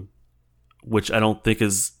shame, which I don't think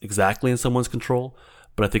is exactly in someone's control,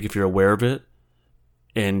 but I think if you're aware of it,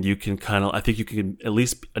 and you can I think you can at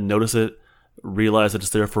least notice it, realize that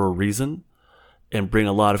it's there for a reason, and bring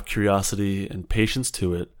a lot of curiosity and patience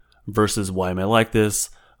to it, versus why am I like this?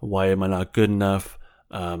 Why am I not good enough?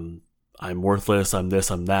 I'm worthless, I'm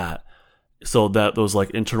this, I'm that. So that those like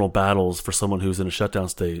internal battles for someone who's in a shutdown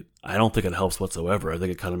state, I don't think it helps whatsoever. I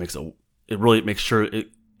think it kind of makes it really makes sure it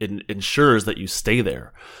ensures that you stay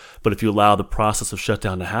there. But if you allow the process of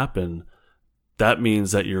shutdown to happen, that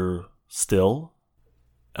means that you're still.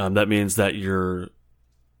 That means that you're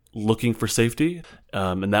looking for safety.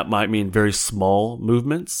 And that might mean very small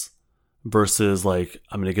movements versus like,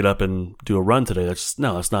 I'm going to get up and do a run today. That's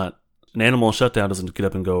not. An animal in shutdown doesn't get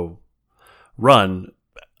up and go run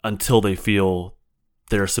until they feel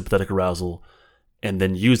their sympathetic arousal and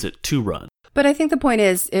then use it to run. But I think the point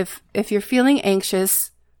is, if you're feeling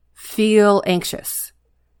anxious, feel anxious.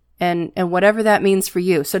 And whatever that means for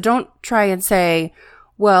you. So don't try and say,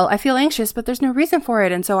 well, I feel anxious, but there's no reason for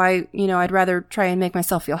it. And so I'd rather try and make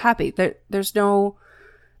myself feel happy.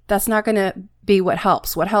 That's not going to be what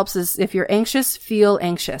helps. What helps is if you're anxious, feel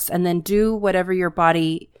anxious and then do whatever your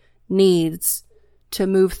body needs to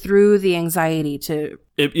move through the anxiety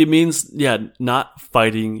It means, not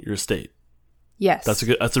fighting your state. Yes.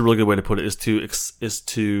 That's a really good way to put it, is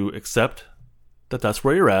to accept that that's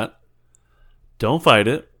where you're at. Don't fight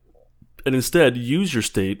it. And instead use your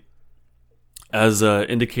state as an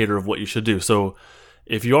indicator of what you should do. So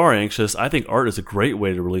if you are anxious, I think art is a great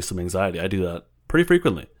way to release some anxiety. I do that pretty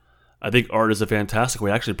frequently. I think art is a fantastic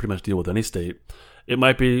way to actually pretty much deal with any state. It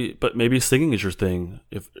might be, but maybe singing is your thing.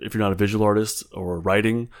 If you're not a visual artist or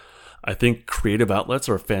writing, I think creative outlets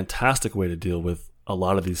are a fantastic way to deal with a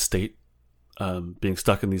lot of these being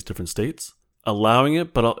stuck in these different states. Allowing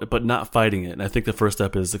it, but not fighting it. And I think the first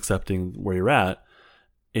step is accepting where you're at,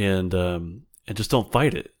 and just don't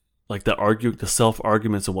fight it. Like the self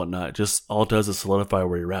arguments and whatnot, just all it does is solidify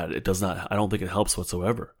where you're at. It does not. I don't think it helps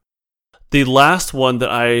whatsoever. The last one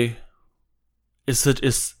that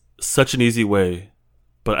is such an easy way,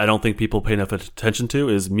 but I don't think people pay enough attention to,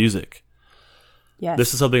 is music. Yes.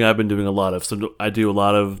 This is something I've been doing a lot of. So I do a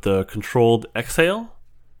lot of the controlled exhale.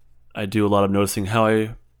 I do a lot of noticing how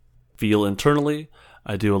I feel internally.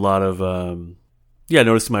 I do a lot of,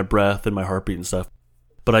 noticing my breath and my heartbeat and stuff.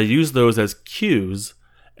 But I use those as cues,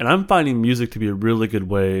 and I'm finding music to be a really good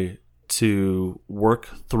way to work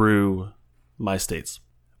through my states.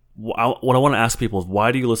 What I want to ask people is,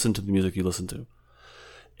 why do you listen to the music you listen to?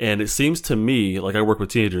 And it seems to me, like I work with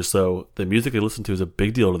teenagers, so the music they listen to is a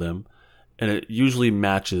big deal to them, and it usually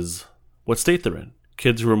matches what state they're in.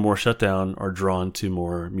 Kids who are more shut down are drawn to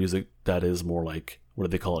more music that is more like, what do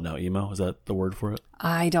they call it now? Emo? Is that the word for it?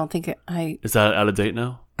 I don't think Is that out of date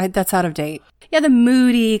now? That's out of date. Yeah, the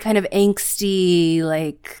moody, kind of angsty,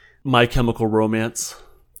 like... My Chemical Romance.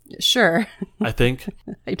 Sure. I think.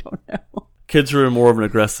 I don't know. Kids who are in more of an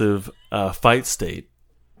aggressive fight state,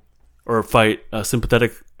 or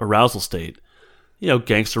sympathetic arousal state.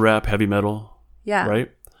 Gangster rap, heavy metal. Yeah.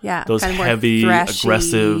 Right? Yeah. Those kind of heavy, thrashy,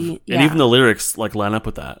 aggressive, and even the lyrics like line up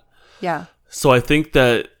with that. Yeah. So I think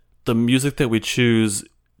that the music that we choose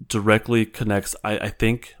directly connects, I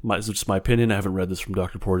think, it's just my opinion, I haven't read this from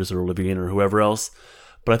Dr. Porges or Levine or whoever else,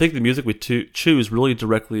 but I think the music we choose really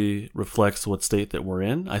directly reflects what state that we're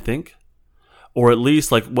in, I think. Or at least,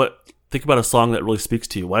 think about a song that really speaks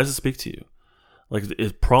to you. Why does it speak to you? Like,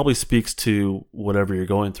 it probably speaks to whatever you're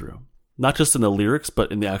going through. Not just in the lyrics,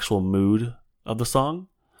 but in the actual mood of the song.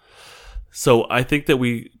 So I think that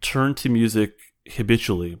we turn to music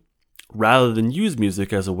habitually, rather than use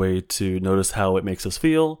music as a way to notice how it makes us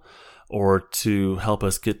feel or to help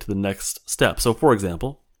us get to the next step. So, for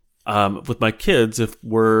example, with my kids, if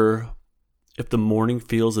the morning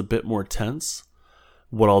feels a bit more tense,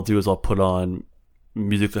 what I'll do is I'll put on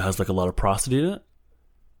music that has like a lot of prosody in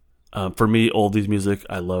it. For me, oldies music,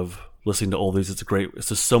 I love listening to oldies. It's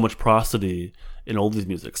just so much prosody in oldies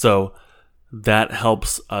music. So that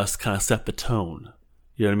helps us kind of set the tone.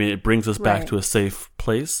 You know what I mean? It brings us back to a safe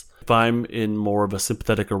place. If I'm in more of a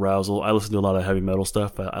sympathetic arousal, I listen to a lot of heavy metal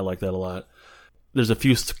stuff. I like that a lot. There's a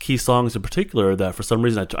few key songs in particular that for some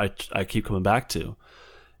reason I keep coming back to.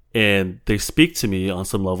 And they speak to me on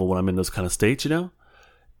some level when I'm in those kind of states, And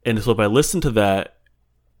so if I listen to that,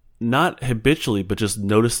 not habitually, but just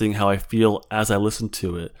noticing how I feel as I listen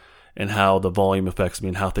to it and how the volume affects me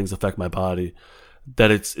and how things affect my body,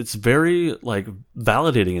 that it's very like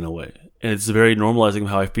validating in a way, and it's very normalizing of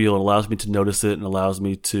how I feel, and allows me to notice it, and allows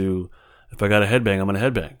me to, if I got a headbang, I'm gonna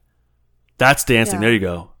headbang. That's dancing. Yeah. There you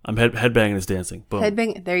go. I'm headbanging is dancing. Boom.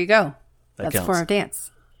 Headbang. There you go. That's a form of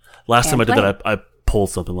dance. Last time I did that, I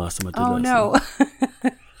pulled something. Last time I did that. Oh no.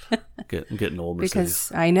 So I'm getting old, Mercedes.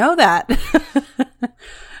 Because I know that.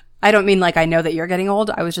 I don't mean like I know that you're getting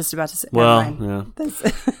old. I was just about to say. Well, yeah.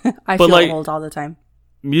 I feel old all the time.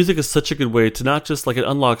 Music is such a good way to not just like it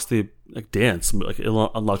unlocks the dance, like it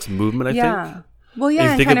unlocks movement. I think Well,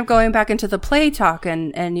 yeah, and kind of going back into the play talk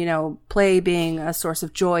and play being a source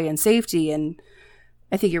of joy and safety. And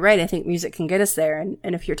I think you're right. I think music can get us there.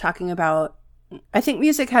 And if you're talking about, I think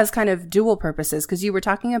music has kind of dual purposes, because you were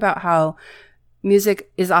talking about how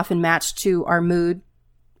music is often matched to our mood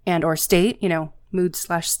and or state,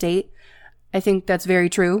 mood/state. I think that's very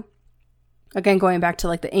true. Again, going back to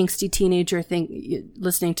like the angsty teenager thing,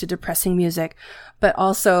 listening to depressing music, but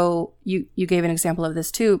also you gave an example of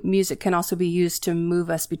this too. Music can also be used to move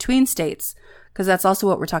us between states, because that's also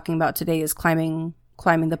what we're talking about today, is climbing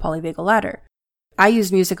the polyvagal ladder. I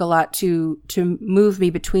use music a lot to move me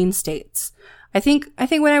between states. I think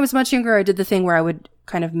when I was much younger, I did the thing where I would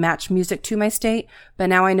kind of match music to my state, but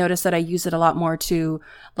now I notice that I use it a lot more to,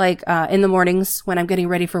 like, in the mornings when I'm getting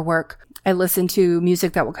ready for work, I listen to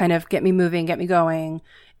music that will kind of get me moving, get me going.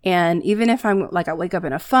 And even if I'm like, I wake up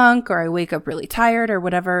in a funk or I wake up really tired or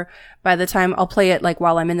whatever, by the time I'll play it like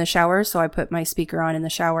while I'm in the shower. So I put my speaker on in the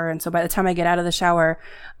shower. And so by the time I get out of the shower,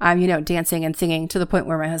 I'm, dancing and singing to the point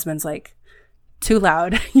where my husband's like, too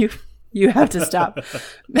loud. You have to stop.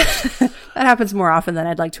 That happens more often than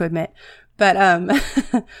I'd like to admit. But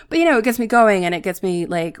it gets me going and it gets me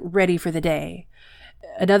like ready for the day.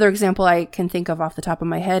 Another example I can think of off the top of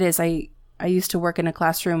my head is I used to work in a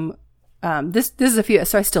classroom. This is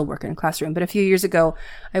so I still work in a classroom, but a few years ago,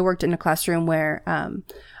 I worked in a classroom where,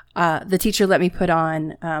 the teacher let me put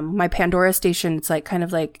on, my Pandora station. It's like kind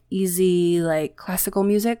of like easy, like classical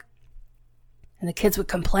music. And the kids would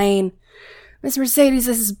complain, "Miss Mercedes,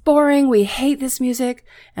 this is boring. We hate this music."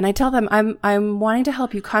 And I tell them, I'm wanting to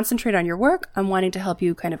help you concentrate on your work. I'm wanting to help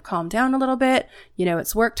you kind of calm down a little bit.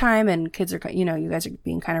 It's work time and kids are, you guys are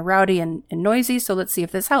being kind of rowdy and noisy. So let's see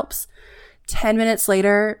if this helps. 10 minutes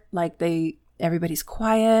later, like everybody's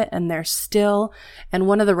quiet and they're still. And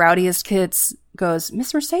one of the rowdiest kids goes,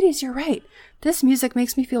 "Miss Mercedes, you're right. This music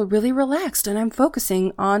makes me feel really relaxed and I'm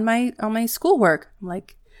focusing on my schoolwork." I'm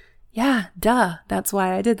like, yeah, duh. That's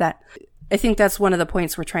why I did that. I think that's one of the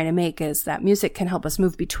points we're trying to make, is that music can help us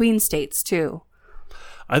move between states too.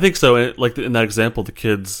 I think so. Like in that example, the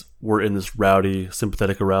kids were in this rowdy,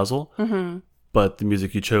 sympathetic arousal, but the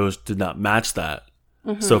music you chose did not match that.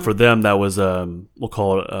 So for them, that was, we'll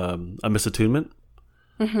call it a misattunement.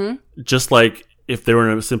 Just like if they were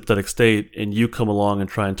in a sympathetic state and you come along and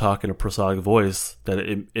try and talk in a prosodic voice, that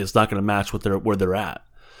it's not going to match where they're at.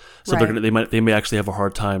 So right. They may actually have a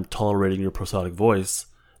hard time tolerating your prosodic voice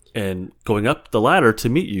and going up the ladder to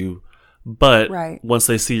meet you, but once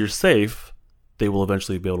they see you're safe, they will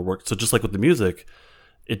eventually be able to work. So just like with the music,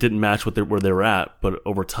 it didn't match where they were at, but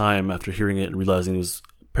over time, after hearing it and realizing it was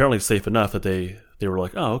apparently safe enough, that they were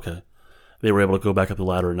like, oh, okay. They were able to go back up the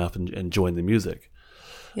ladder enough and join the music.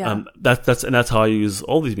 Yeah. That's how I use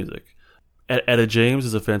all these music. Etta James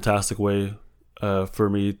is a fantastic way for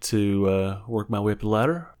me to work my way up the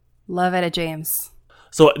ladder. Love Etta James.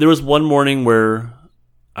 So there was one morning where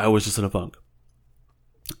I was just in a funk,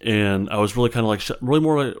 and I was really kind of like really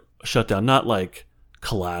more like shut down, not like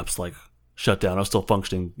collapse, like shut down. I was still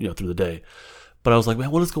functioning, through the day, but I was like, man,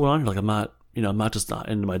 what is going on here? Like I'm not just not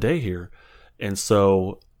into my day here. And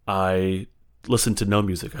so I listened to no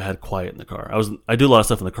music. I had quiet in the car. I do a lot of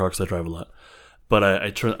stuff in the car because I drive a lot, but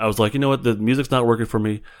I was like, you know what? The music's not working for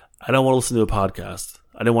me. I don't want to listen to a podcast.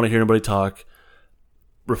 I didn't want to hear anybody talk.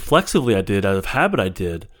 Reflexively, I did. Out of habit, I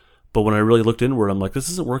did. But when I really looked inward, I'm like, this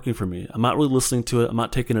isn't working for me. I'm not really listening to it. I'm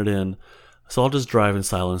not taking it in. So I'll just drive in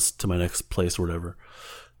silence to my next place or whatever.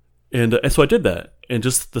 And so I did that. And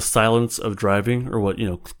just the silence of driving, or what,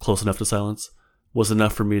 close enough to silence, was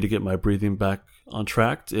enough for me to get my breathing back on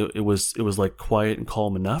track. It was like quiet and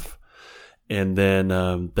calm enough. And then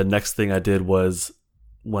the next thing I did was,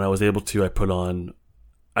 when I was able to, I put on,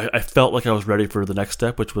 I felt like I was ready for the next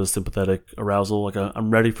step, which was sympathetic arousal. Like I'm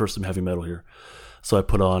ready for some heavy metal here. So I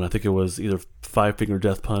put on, I think it was either Five Finger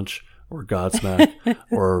Death Punch or Godsmack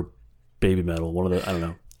or Baby Metal. One of the, I don't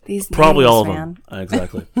know. These probably names, all of man. them.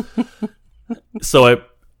 Exactly. So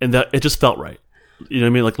it just felt right. You know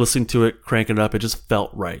what I mean? Like listening to it, cranking it up, it just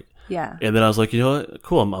felt right. Yeah. And then I was like, you know what?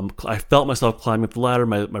 Cool. I felt myself climbing up the ladder.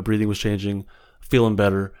 My breathing was changing, feeling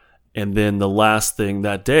better. And then the last thing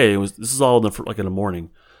that day this is all in the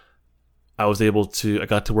morning. I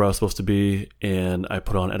got to where I was supposed to be, and I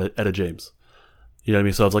put on Etta James. You know what I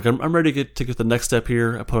mean? So I was like, I'm ready to get the next step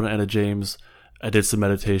here. I put on Etta James. I did some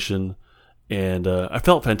meditation, and I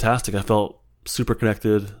felt fantastic. I felt super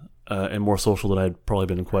connected and more social than I'd probably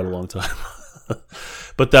been in quite a long time.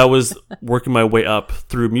 But that was working my way up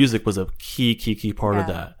through music was a key part of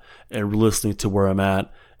that, and listening to where I'm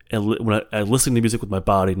at, and when I listening to music with my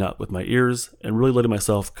body, not with my ears, and really letting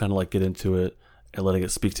myself kind of like get into it and letting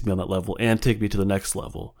it speak to me on that level and take me to the next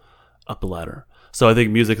level up the ladder. So I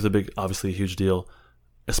think music is obviously a huge deal.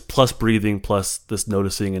 It's plus breathing, plus this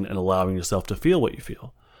noticing and allowing yourself to feel what you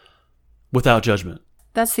feel without judgment.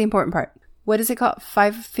 That's the important part. What is it called?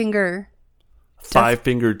 Five-finger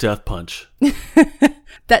death punch.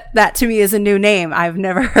 That to me is a new name. I've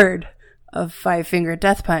never heard of five-finger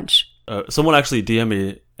death punch. Someone actually DM'd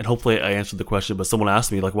me, and hopefully I answered the question, but someone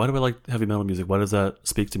asked me, like, why do I like heavy metal music? Why does that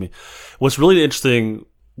speak to me? What's really interesting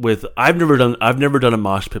I've never done a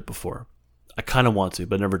mosh pit before. I kind of want to,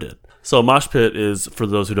 but never did. So a mosh pit is, for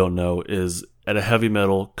those who don't know, is at a heavy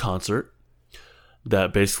metal concert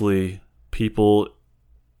that basically people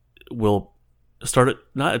will start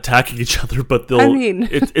not attacking each other, but they'll. I mean,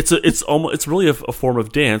 it's really a form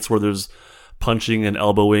of dance where there's punching and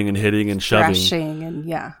elbowing and hitting and shoving, thrashing and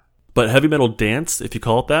yeah. But heavy metal dance, if you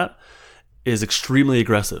call it that, is extremely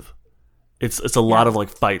aggressive. It's a lot of like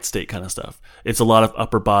fight state kind of stuff. It's a lot of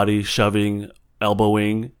upper body shoving,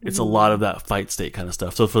 elbowing. It's a lot of that fight state kind of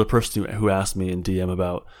stuff. So for the person who asked me in DM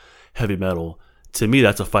about heavy metal, to me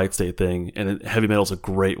that's a fight state thing, and heavy metal is a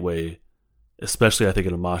great way, especially I think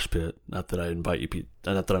in a mosh pit. Not that I invite you,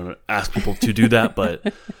 not that I'm going to ask people to do that,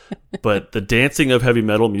 but the dancing of heavy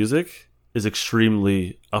metal music is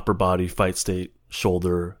extremely upper body fight state,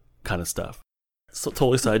 shoulder kind of stuff. So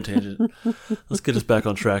totally side tangent. Let's get us back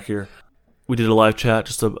on track here. We did a live chat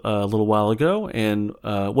just a little while ago, and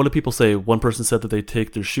what do people say? One person said that they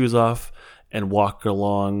take their shoes off and walk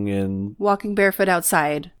along, and walking barefoot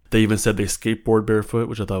outside. They even said they skateboard barefoot,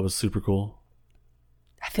 which I thought was super cool.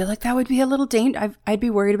 I feel like that would be a little dangerous. I'd be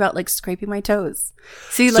worried about like scraping my toes.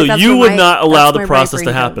 See, like, so you would not allow the process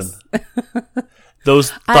to happen.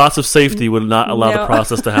 Those thoughts of safety would not allow the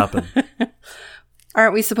process to happen.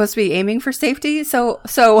 Aren't we supposed to be aiming for safety? So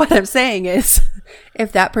what I'm saying is,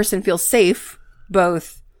 if that person feels safe,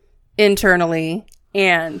 both internally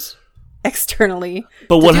and externally,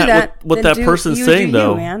 but what that person's saying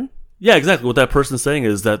though, man. Yeah, exactly. What that person's saying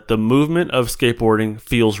is that the movement of skateboarding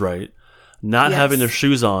feels right. Not having their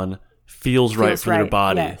shoes on feels right for their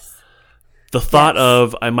body. Yes. The thought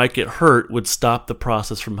of I might get hurt would stop the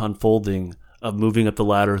process from unfolding of moving up the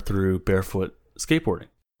ladder through barefoot skateboarding.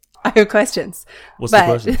 I have questions. What's the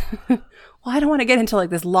question? Well, I don't want to get into like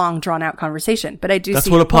this long drawn out conversation, but I do. That's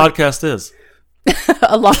what a podcast is.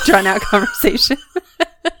 A long drawn out conversation.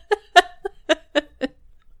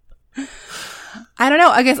 I don't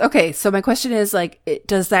know. I guess, okay. So my question is like,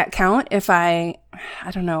 does that count if I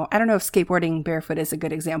don't know. I don't know if skateboarding barefoot is a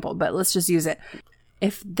good example, but let's just use it.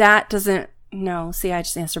 If that doesn't, I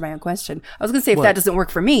just answered my own question. I was going to say, if that doesn't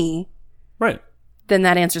work for me, right, then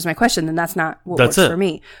that answers my question. Then that's not what works for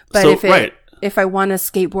me. But so, if I want to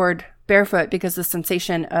skateboard barefoot because the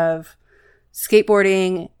sensation of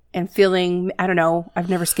skateboarding and feeling, I don't know, I've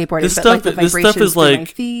never skateboarded, this but stuff, like the vibrations is through like, my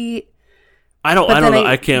feet. I don't know.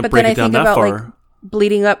 I can't break it down that far. Like,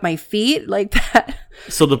 bleeding up my feet like that.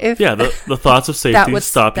 So the thoughts of safety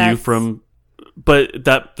stop you from, but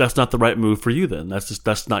that's not the right move for you. Then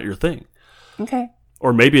that's not your thing. Okay.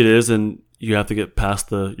 Or maybe it is, and you have to get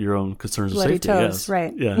past your own concerns of safety. Toes,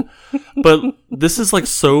 right? Yeah. But this is like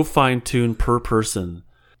so fine tuned per person.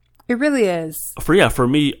 It really is. For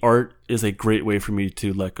me, art is a great way for me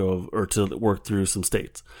to let go of or to work through some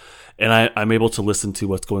states, and I'm able to listen to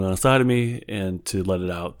what's going on inside of me and to let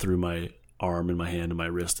it out through my arm and my hand and my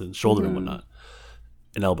wrist and shoulder and whatnot,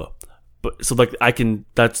 and elbow. But so like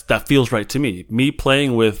that feels right to me. Me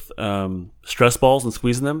playing with stress balls and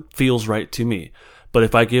squeezing them feels right to me. But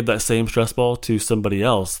if I give that same stress ball to somebody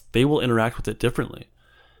else, they will interact with it differently.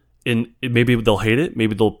 And maybe they'll hate it.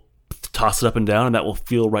 Maybe they'll toss it up and down, and that will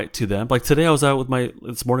feel right to them. Like today, I was out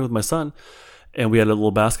this morning with my son, and we had a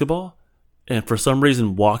little basketball. And for some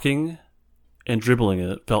reason, walking and dribbling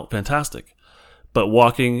it felt fantastic. But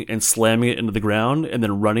walking and slamming it into the ground and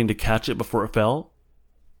then running to catch it before it fell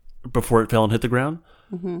and hit the ground,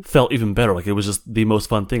 felt even better. Like it was just the most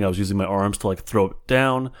fun thing. I was using my arms to like throw it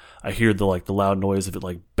down. I hear the loud noise of it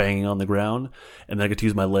like banging on the ground, and then I get to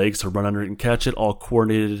use my legs to run under it and catch it. All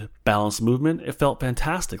coordinated, balanced movement. It felt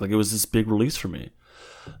fantastic. Like it was this big release for me.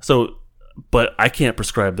 So, but I can't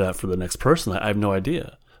prescribe that for the next person. I have no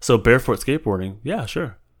idea. So barefoot skateboarding, yeah,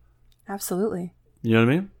 sure, absolutely. You know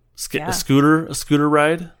what I mean? A scooter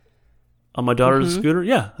ride on my daughter's scooter.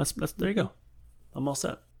 Yeah, that's there you go. I'm all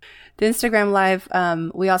set. The Instagram live,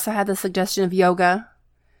 we also had the suggestion of yoga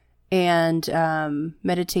and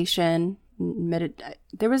meditation.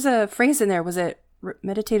 There was a phrase in there. Was it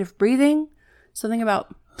meditative breathing? Something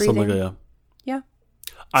about breathing. Something like that, yeah.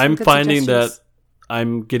 I'm finding that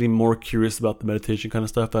I'm getting more curious about the meditation kind of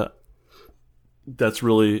stuff. That's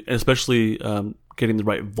really, especially getting the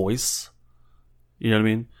right voice. You know what I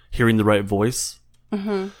mean? Hearing the right voice.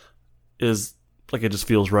 is like, it just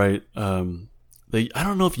feels right. I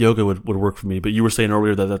don't know if yoga would work for me, but you were saying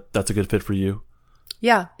earlier that's a good fit for you.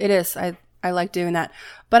 Yeah, it is. I like doing that.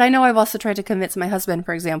 But I know I've also tried to convince my husband,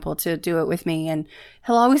 for example, to do it with me. And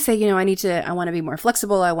he'll always say, I want to be more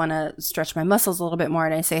flexible. I want to stretch my muscles a little bit more.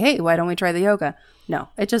 And I say, hey, why don't we try the yoga? No,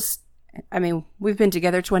 we've been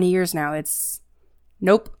together 20 years now.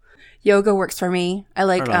 Nope. Yoga works for me. I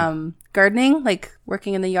like gardening, like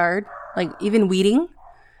working in the yard, like even weeding.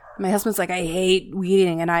 My husband's like, I hate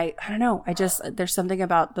weeding. And I don't know. There's something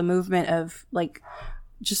about the movement of like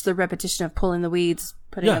just the repetition of pulling the weeds,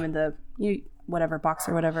 putting them in the whatever box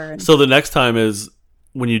or whatever. So the next time is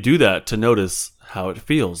when you do that, to notice how it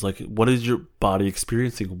feels. Like, what is your body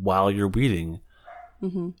experiencing while you're weeding?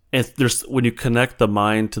 Mm-hmm. And when you connect the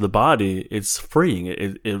mind to the body, it's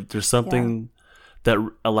freeing. There's something that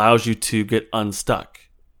allows you to get unstuck.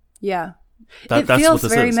 Yeah. It feels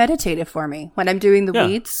very meditative for me when I'm doing the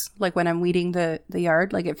weeds, like when I'm weeding the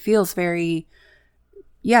yard. Like, it feels very,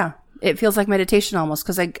 it feels like meditation almost,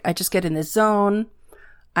 because I just get in this zone.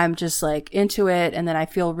 I'm just like into it, and then I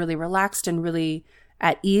feel really relaxed and really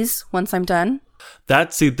at ease once I'm done.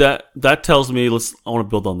 That tells me, I want to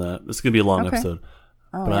build on that. This is going to be a long episode.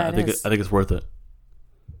 Oh, but I think it's worth it.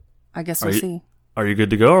 I guess we'll see. Are you good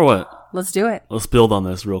to go or what? Let's do it. Let's build on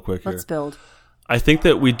this real quick here. Let's build. I think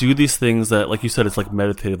that we do these things that, like you said, it's like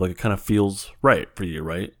meditative, like it kind of feels right for you,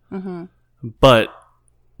 right? Mm-hmm. But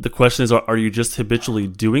the question is, are you just habitually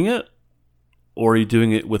doing it, or are you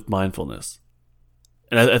doing it with mindfulness?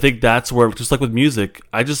 And I think that's where, just like with music,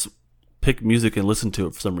 I just pick music and listen to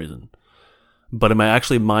it for some reason. But am I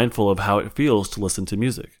actually mindful of how it feels to listen to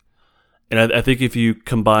music? And I think if you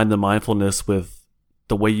combine the mindfulness with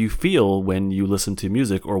the way you feel when you listen to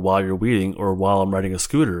music, or while you're weeding, or while I'm riding a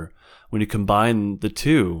scooter, when you combine the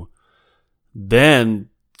two, then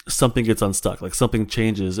something gets unstuck, like something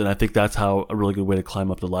changes. And I think that's how a really good way to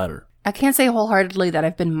climb up the ladder. I can't say wholeheartedly that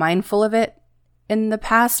I've been mindful of it in the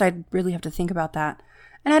past. I'd really have to think about that.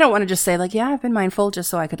 And I don't want to just say like, yeah, I've been mindful just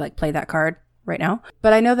so I could like play that card right now.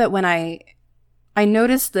 But I know that when I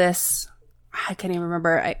noticed this, I can't even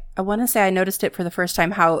remember. I want to say I noticed it for the first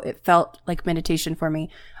time, how it felt like meditation for me.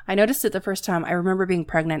 I noticed it the first time. I remember being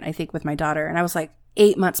pregnant, I think, with my daughter. And I was like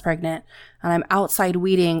 8 months pregnant. And I'm outside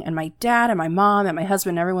weeding. And my dad and my mom and my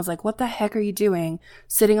husband, everyone's like, what the heck are you doing?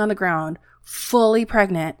 Sitting on the ground, fully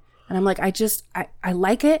pregnant. And I'm like, I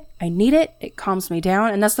like it. I need it. It calms me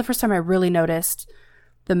down. And that's the first time I really noticed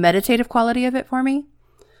the meditative quality of it for me.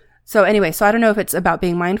 So anyway, I don't know if it's about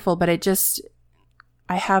being mindful, but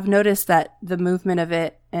I have noticed that the movement of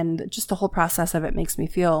it and just the whole process of it makes me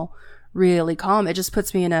feel really calm. It just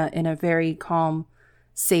puts me in a very calm,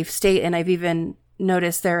 safe state. And I've even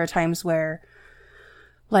noticed there are times where,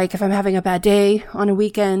 like, if I'm having a bad day on a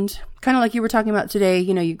weekend, kind of like you were talking about today,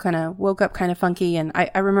 you kind of woke up kind of funky. And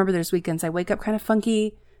I remember there's weekends I wake up kind of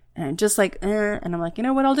funky and I'm just like, and I'm like, you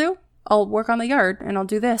know what I'll do? I'll work on the yard and I'll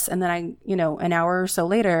do this. And then an hour or so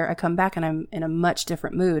later, I come back and I'm in a much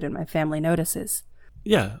different mood and my family notices.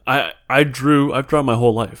 Yeah, I've drawn my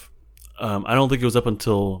whole life. I don't think it was up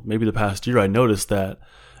until maybe the past year I noticed that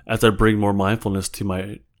as I bring more mindfulness to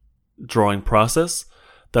my drawing process,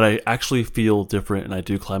 that I actually feel different and I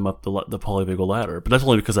do climb up the polyvagal ladder. But that's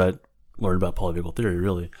only because I learned about polyvagal theory,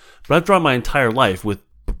 really. But I've drawn my entire life with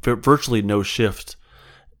virtually no shift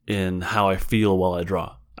in how I feel while I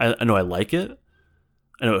draw. I know I like it.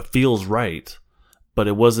 I know it feels right, but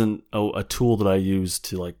it wasn't a tool that I used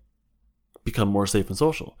to like become more safe and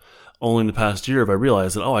social. Only in the past year have I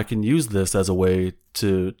realized that, I can use this as a way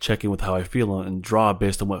to check in with how I feel and draw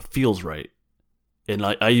based on what feels right. And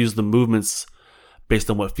I use the movements based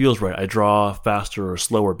on what feels right. I draw faster or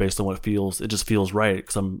slower based on what it just feels right,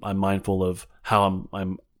 because I'm mindful of how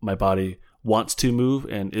my body wants to move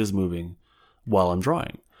and is moving while I'm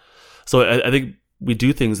drawing. So I think we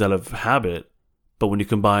do things out of habit, but when you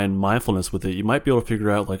combine mindfulness with it, you might be able to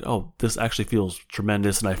figure out like, this actually feels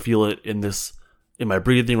tremendous, and I feel it in my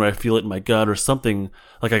breathing, or I feel it in my gut, or something.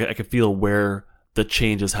 Like I can feel where the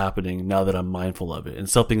change is happening now that I'm mindful of it, and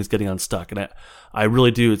something is getting unstuck. And I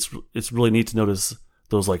really do. It's really neat to notice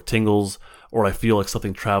those like tingles, or I feel like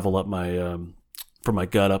something travel up my from my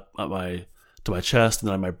gut up to my chest,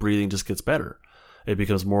 and then my breathing just gets better. It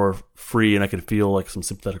becomes more free, and I can feel like some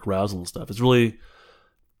sympathetic arousal and stuff. It's really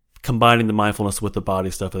combining the mindfulness with the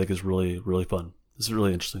body stuff. I think is really, really fun. It's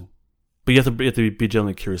really interesting, but you have to be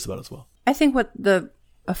generally curious about it as well. I think what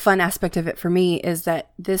a fun aspect of it for me is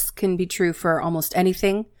that this can be true for almost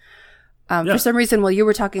anything. For some reason, while you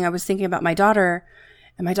were talking, I was thinking about my daughter,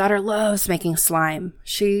 and my daughter loves making slime.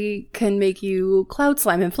 She can make you cloud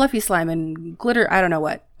slime and fluffy slime and glitter. I don't know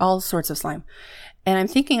what, all sorts of slime. And I'm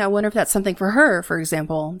thinking, I wonder if that's something for her, for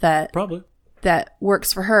example, that Probably. that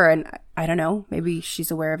works for her. And I don't know, maybe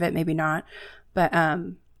she's aware of it, maybe not. But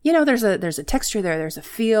you know, there's a texture there, there's a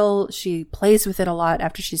feel. She plays with it a lot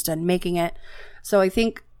after she's done making it. So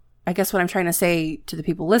I guess what I'm trying to say to the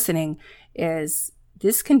people listening is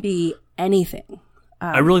this can be anything.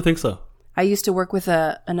 I really think so. I used to work with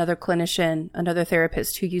another clinician, another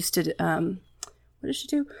therapist who used to, what did she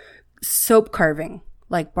do? Soap carving,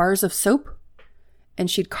 like bars of soap, and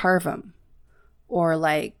she'd carve them. Or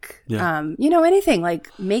like, you know, anything,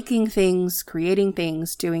 like making things, creating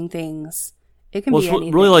things, doing things. It can be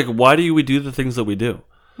anything. Really, like, why do we do the things that we do?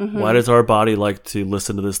 Mm-hmm. Why does our body like to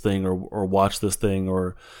listen to this thing or watch this thing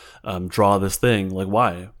or draw this thing? Like,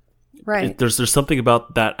 why? Right. There's something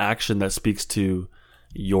about that action that speaks to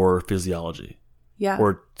your physiology. Yeah.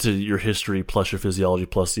 Or to your history plus your physiology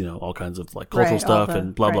plus, you know, all kinds of like cultural stuff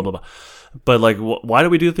and blah, blah, blah, blah. But like, why do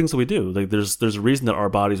we do the things that we do? Like, there's a reason that our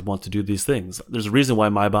bodies want to do these things. There's a reason why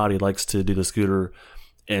my body likes to do the scooter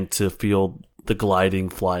and to feel the gliding,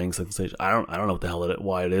 flying sensation. I don't know what the hell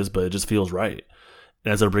why it is, but it just feels right.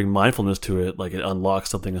 And as I bring mindfulness to it, like it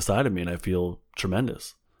unlocks something inside of me and I feel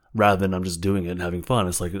tremendous. Rather than I'm just doing it and having fun.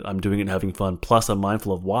 It's like I'm doing it and having fun, plus I'm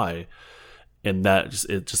mindful of why. And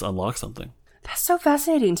it just unlocks something. That's so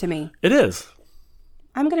fascinating to me. It is.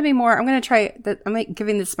 I'm going to try that. I'm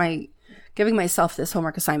giving myself this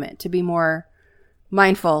homework assignment to be more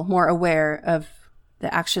mindful, more aware of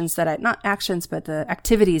the actions not actions, but the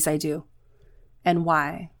activities I do and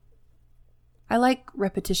why. I like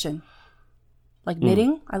repetition. Like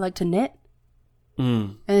knitting. I like to knit.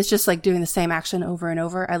 And it's just like doing the same action over and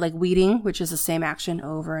over. I like weeding, which is the same action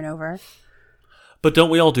over and over. But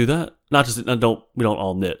don't we all do that? We don't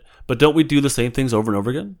all knit, but don't we do the same things over and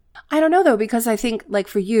over again? I don't know though, because I think like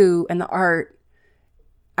for you and the art,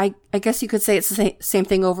 I guess you could say it's the same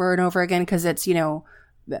thing over and over again because it's, you know,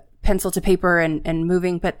 pencil to paper and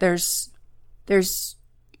moving, but there's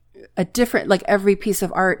a different, like every piece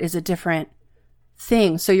of art is a different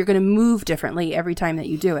thing. So you're going to move differently every time that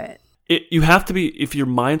you do it. You have to be, if you're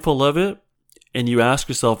mindful of it and you ask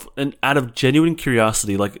yourself, and out of genuine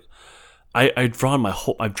curiosity, like I've drawn my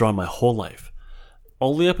whole life.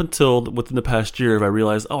 Only up until within the past year have I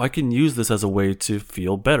realized, I can use this as a way to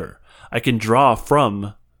feel better. I can draw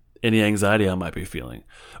from any anxiety I might be feeling.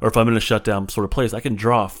 Or if I'm in a shutdown sort of place, I can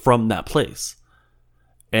draw from that place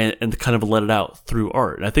and kind of let it out through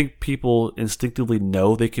art. And I think people instinctively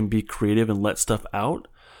know they can be creative and let stuff out.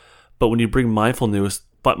 But when you bring mindfulness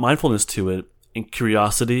to it and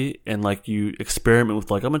curiosity and like you experiment with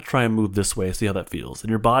like, I'm going to try and move this way, see how that feels.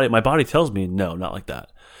 And my body tells me, no, not like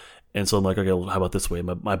that. And so I'm like, okay, well, how about this way?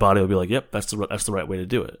 My body will be like, yep, that's the right way to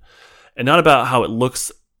do it. And not about how it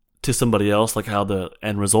looks to somebody else, like how the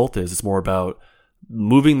end result is. It's more about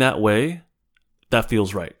moving that way. That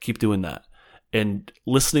feels right. Keep doing that. And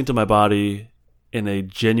listening to my body in a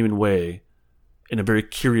genuine way, in a very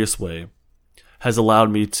curious way, has allowed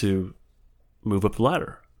me to move up the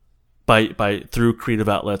ladder by through creative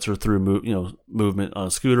outlets or through movement on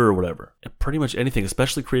a scooter or whatever. And pretty much anything,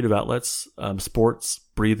 especially creative outlets, sports,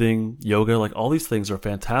 breathing, yoga, like all these things are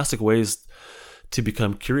fantastic ways to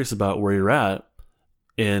become curious about where you're at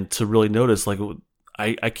and to really notice, like,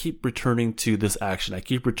 I keep returning to this action. I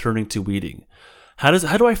keep returning to weeding. How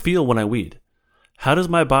do I feel when I weed? How does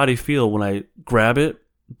my body feel when I grab it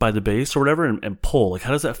by the base or whatever and pull? Like,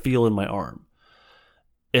 how does that feel in my arm?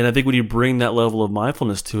 And I think when you bring that level of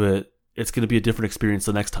mindfulness to it, it's going to be a different experience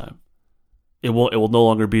the next time. It will no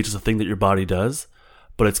longer be just a thing that your body does,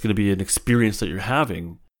 but it's going to be an experience that you're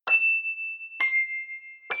having.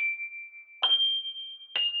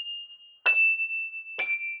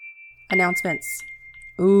 Announcements.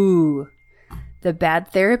 Ooh, the Bad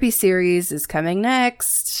Therapy series is coming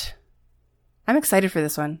next. I'm excited for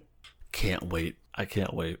this one. Can't wait. I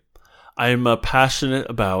can't wait. I'm passionate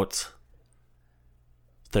about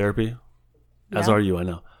therapy, as are you, I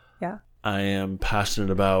know. Yeah. I am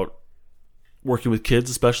passionate about working with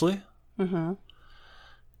kids, especially. Mm-hmm.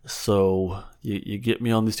 So you get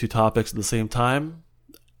me on these two topics at the same time.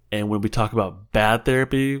 And when we talk about bad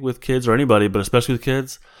therapy with kids or anybody, but especially with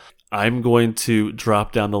kids, I'm going to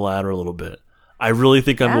drop down the ladder a little bit. I really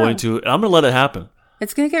think I'm going to, and I'm going to let it happen.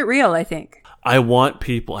 It's going to get real, I think. I want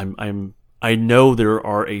people, I know there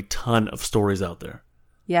are a ton of stories out there.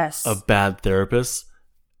 Yes. Of bad therapists.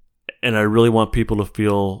 And I really want people to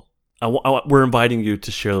feel, we're inviting you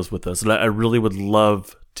to share those with us. And I really would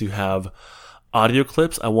love to have audio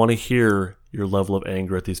clips. I want to hear your level of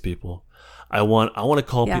anger at these people. I want to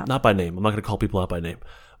call people, not by name. I'm not going to call people out by name.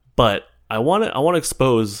 But I want to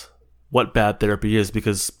expose what bad therapy is,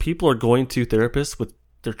 because people are going to therapists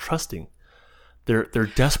they're trusting. They're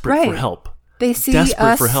desperate for help. They see desperate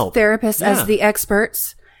us for help. therapists as the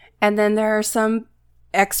experts, and then there are some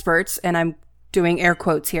experts, and I'm doing air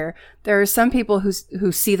quotes here. There are some people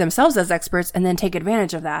who see themselves as experts and then take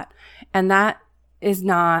advantage of that, and that is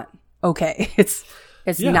not okay. It's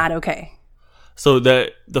not okay. So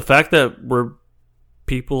that the fact that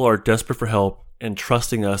people are desperate for help and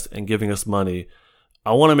trusting us and giving us money,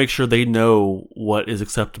 I want to make sure they know what is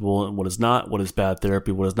acceptable and what is not, what is bad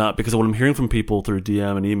therapy, what is not. Because what I'm hearing from people through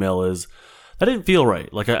DM and email is, that didn't feel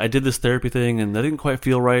right. Like I did this therapy thing and that didn't quite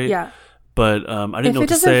feel right. Yeah. But I didn't know what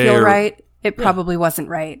to say. If it doesn't feel right, it probably wasn't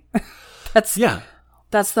right. That's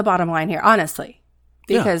the bottom line here, honestly.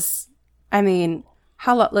 Because, I mean,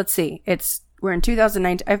 let's see. We're in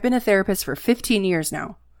 2019. I've been a therapist for 15 years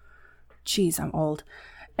now. Jeez, I'm old.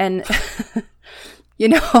 And,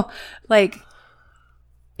 like,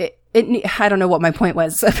 I don't know what my point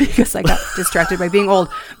was because I got distracted by being old,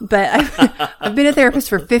 but I've been a therapist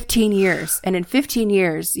for 15 years. And in 15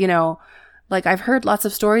 years, like I've heard lots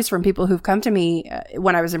of stories from people who've come to me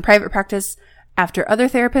when I was in private practice after other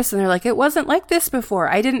therapists, and they're like, it wasn't like this before.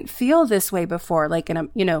 I didn't feel this way before. Like, and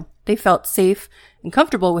they felt safe and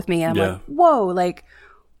comfortable with me. And I'm like, whoa, like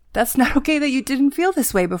that's not okay that you didn't feel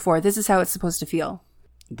this way before. This is how it's supposed to feel.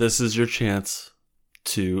 This is your chance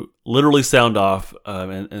to literally sound off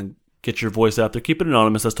and get your voice out there. Keep it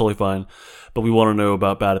anonymous. That's totally fine. But we want to know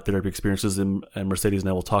about bad therapy experiences, and Mercedes and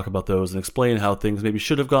I will talk about those and explain how things maybe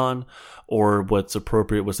should have gone, or what's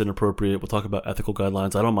appropriate, what's inappropriate. We'll talk about ethical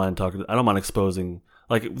guidelines. I don't mind exposing.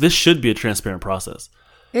 Like, this should be a transparent process.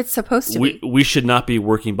 It's supposed to be. We should not be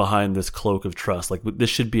working behind this cloak of trust. Like, this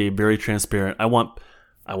should be a very transparent. I want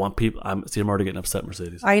people. I'm already getting upset,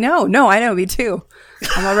 Mercedes. I know. No, I know. Me too.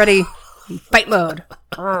 I'm already fight mode.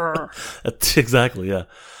 Exactly. Yeah.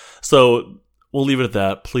 So we'll leave it at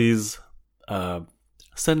that. Please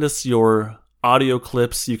send us your audio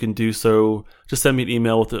clips. You can do so. Just send me an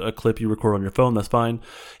email with a clip you record on your phone. That's fine.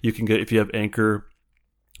 You can if you have Anchor,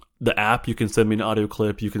 the app, you can send me an audio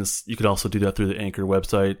clip. You can also do that through the Anchor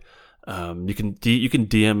website. You can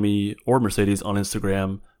DM me or Mercedes on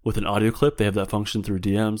Instagram with an audio clip. They have that function through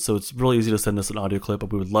DMs, so it's really easy to send us an audio clip,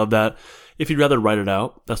 but we would love that. If you'd rather write it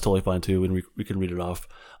out, that's totally fine too, and we can read it off.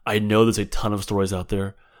 I know there's a ton of stories out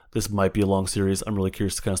there. This might be a long series. I'm really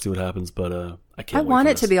curious to kind of see what happens, but I can't wait. I want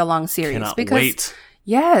it to be a long series. Cannot because wait.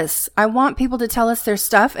 Yes, I want people to tell us their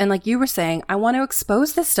stuff, and like you were saying, I want to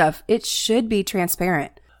expose this stuff. It should be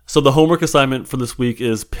transparent. So the homework assignment for this week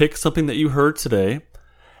is pick something that you heard today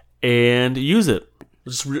and use it.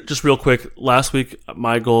 Just real quick, last week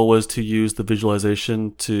my goal was to use the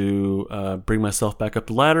visualization to bring myself back up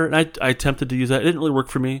the ladder, and I attempted to use that. It didn't really work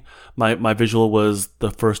for me. My visual was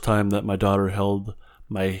the first time that my daughter held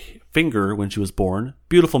my finger when she was born.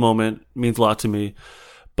 Beautiful moment, means a lot to me,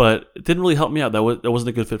 but it didn't really help me out. That wasn't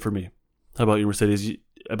a good fit for me. How about you, Mercedes?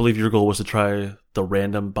 I believe your goal was to try the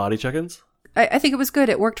random body check-ins? I think it was good.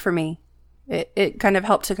 It worked for me. It kind of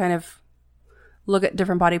helped to kind of look at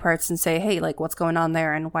different body parts and say, hey, like, what's going on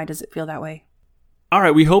there and why does it feel that way? All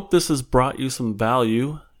right, we hope this has brought you some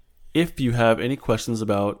value. If you have any questions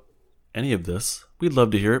about any of this, we'd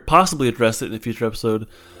love to hear it, possibly address it in a future episode.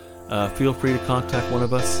 Feel free to contact one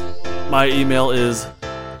of us. My email is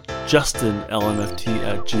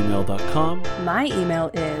justinlmft@gmail.com. My email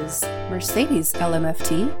is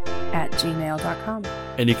mercedeslmft@gmail.com.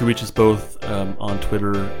 And you can reach us both on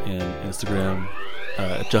Twitter and Instagram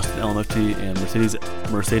at justinlmft and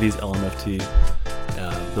mercedeslmft.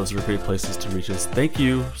 Those are great places to reach us. Thank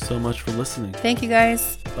you so much for listening. Thank you,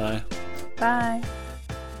 guys. Bye. Bye.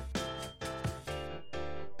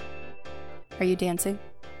 Are you dancing?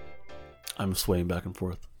 I'm swaying back and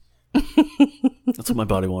forth. That's what my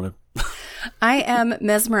body wanted. I am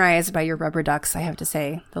mesmerized by your rubber ducks, I have to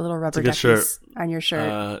say. The little rubber duckies on your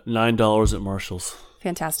shirt. $9 at Marshall's.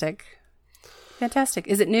 Fantastic. Fantastic.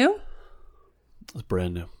 Is it new? It's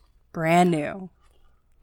brand new. Brand new.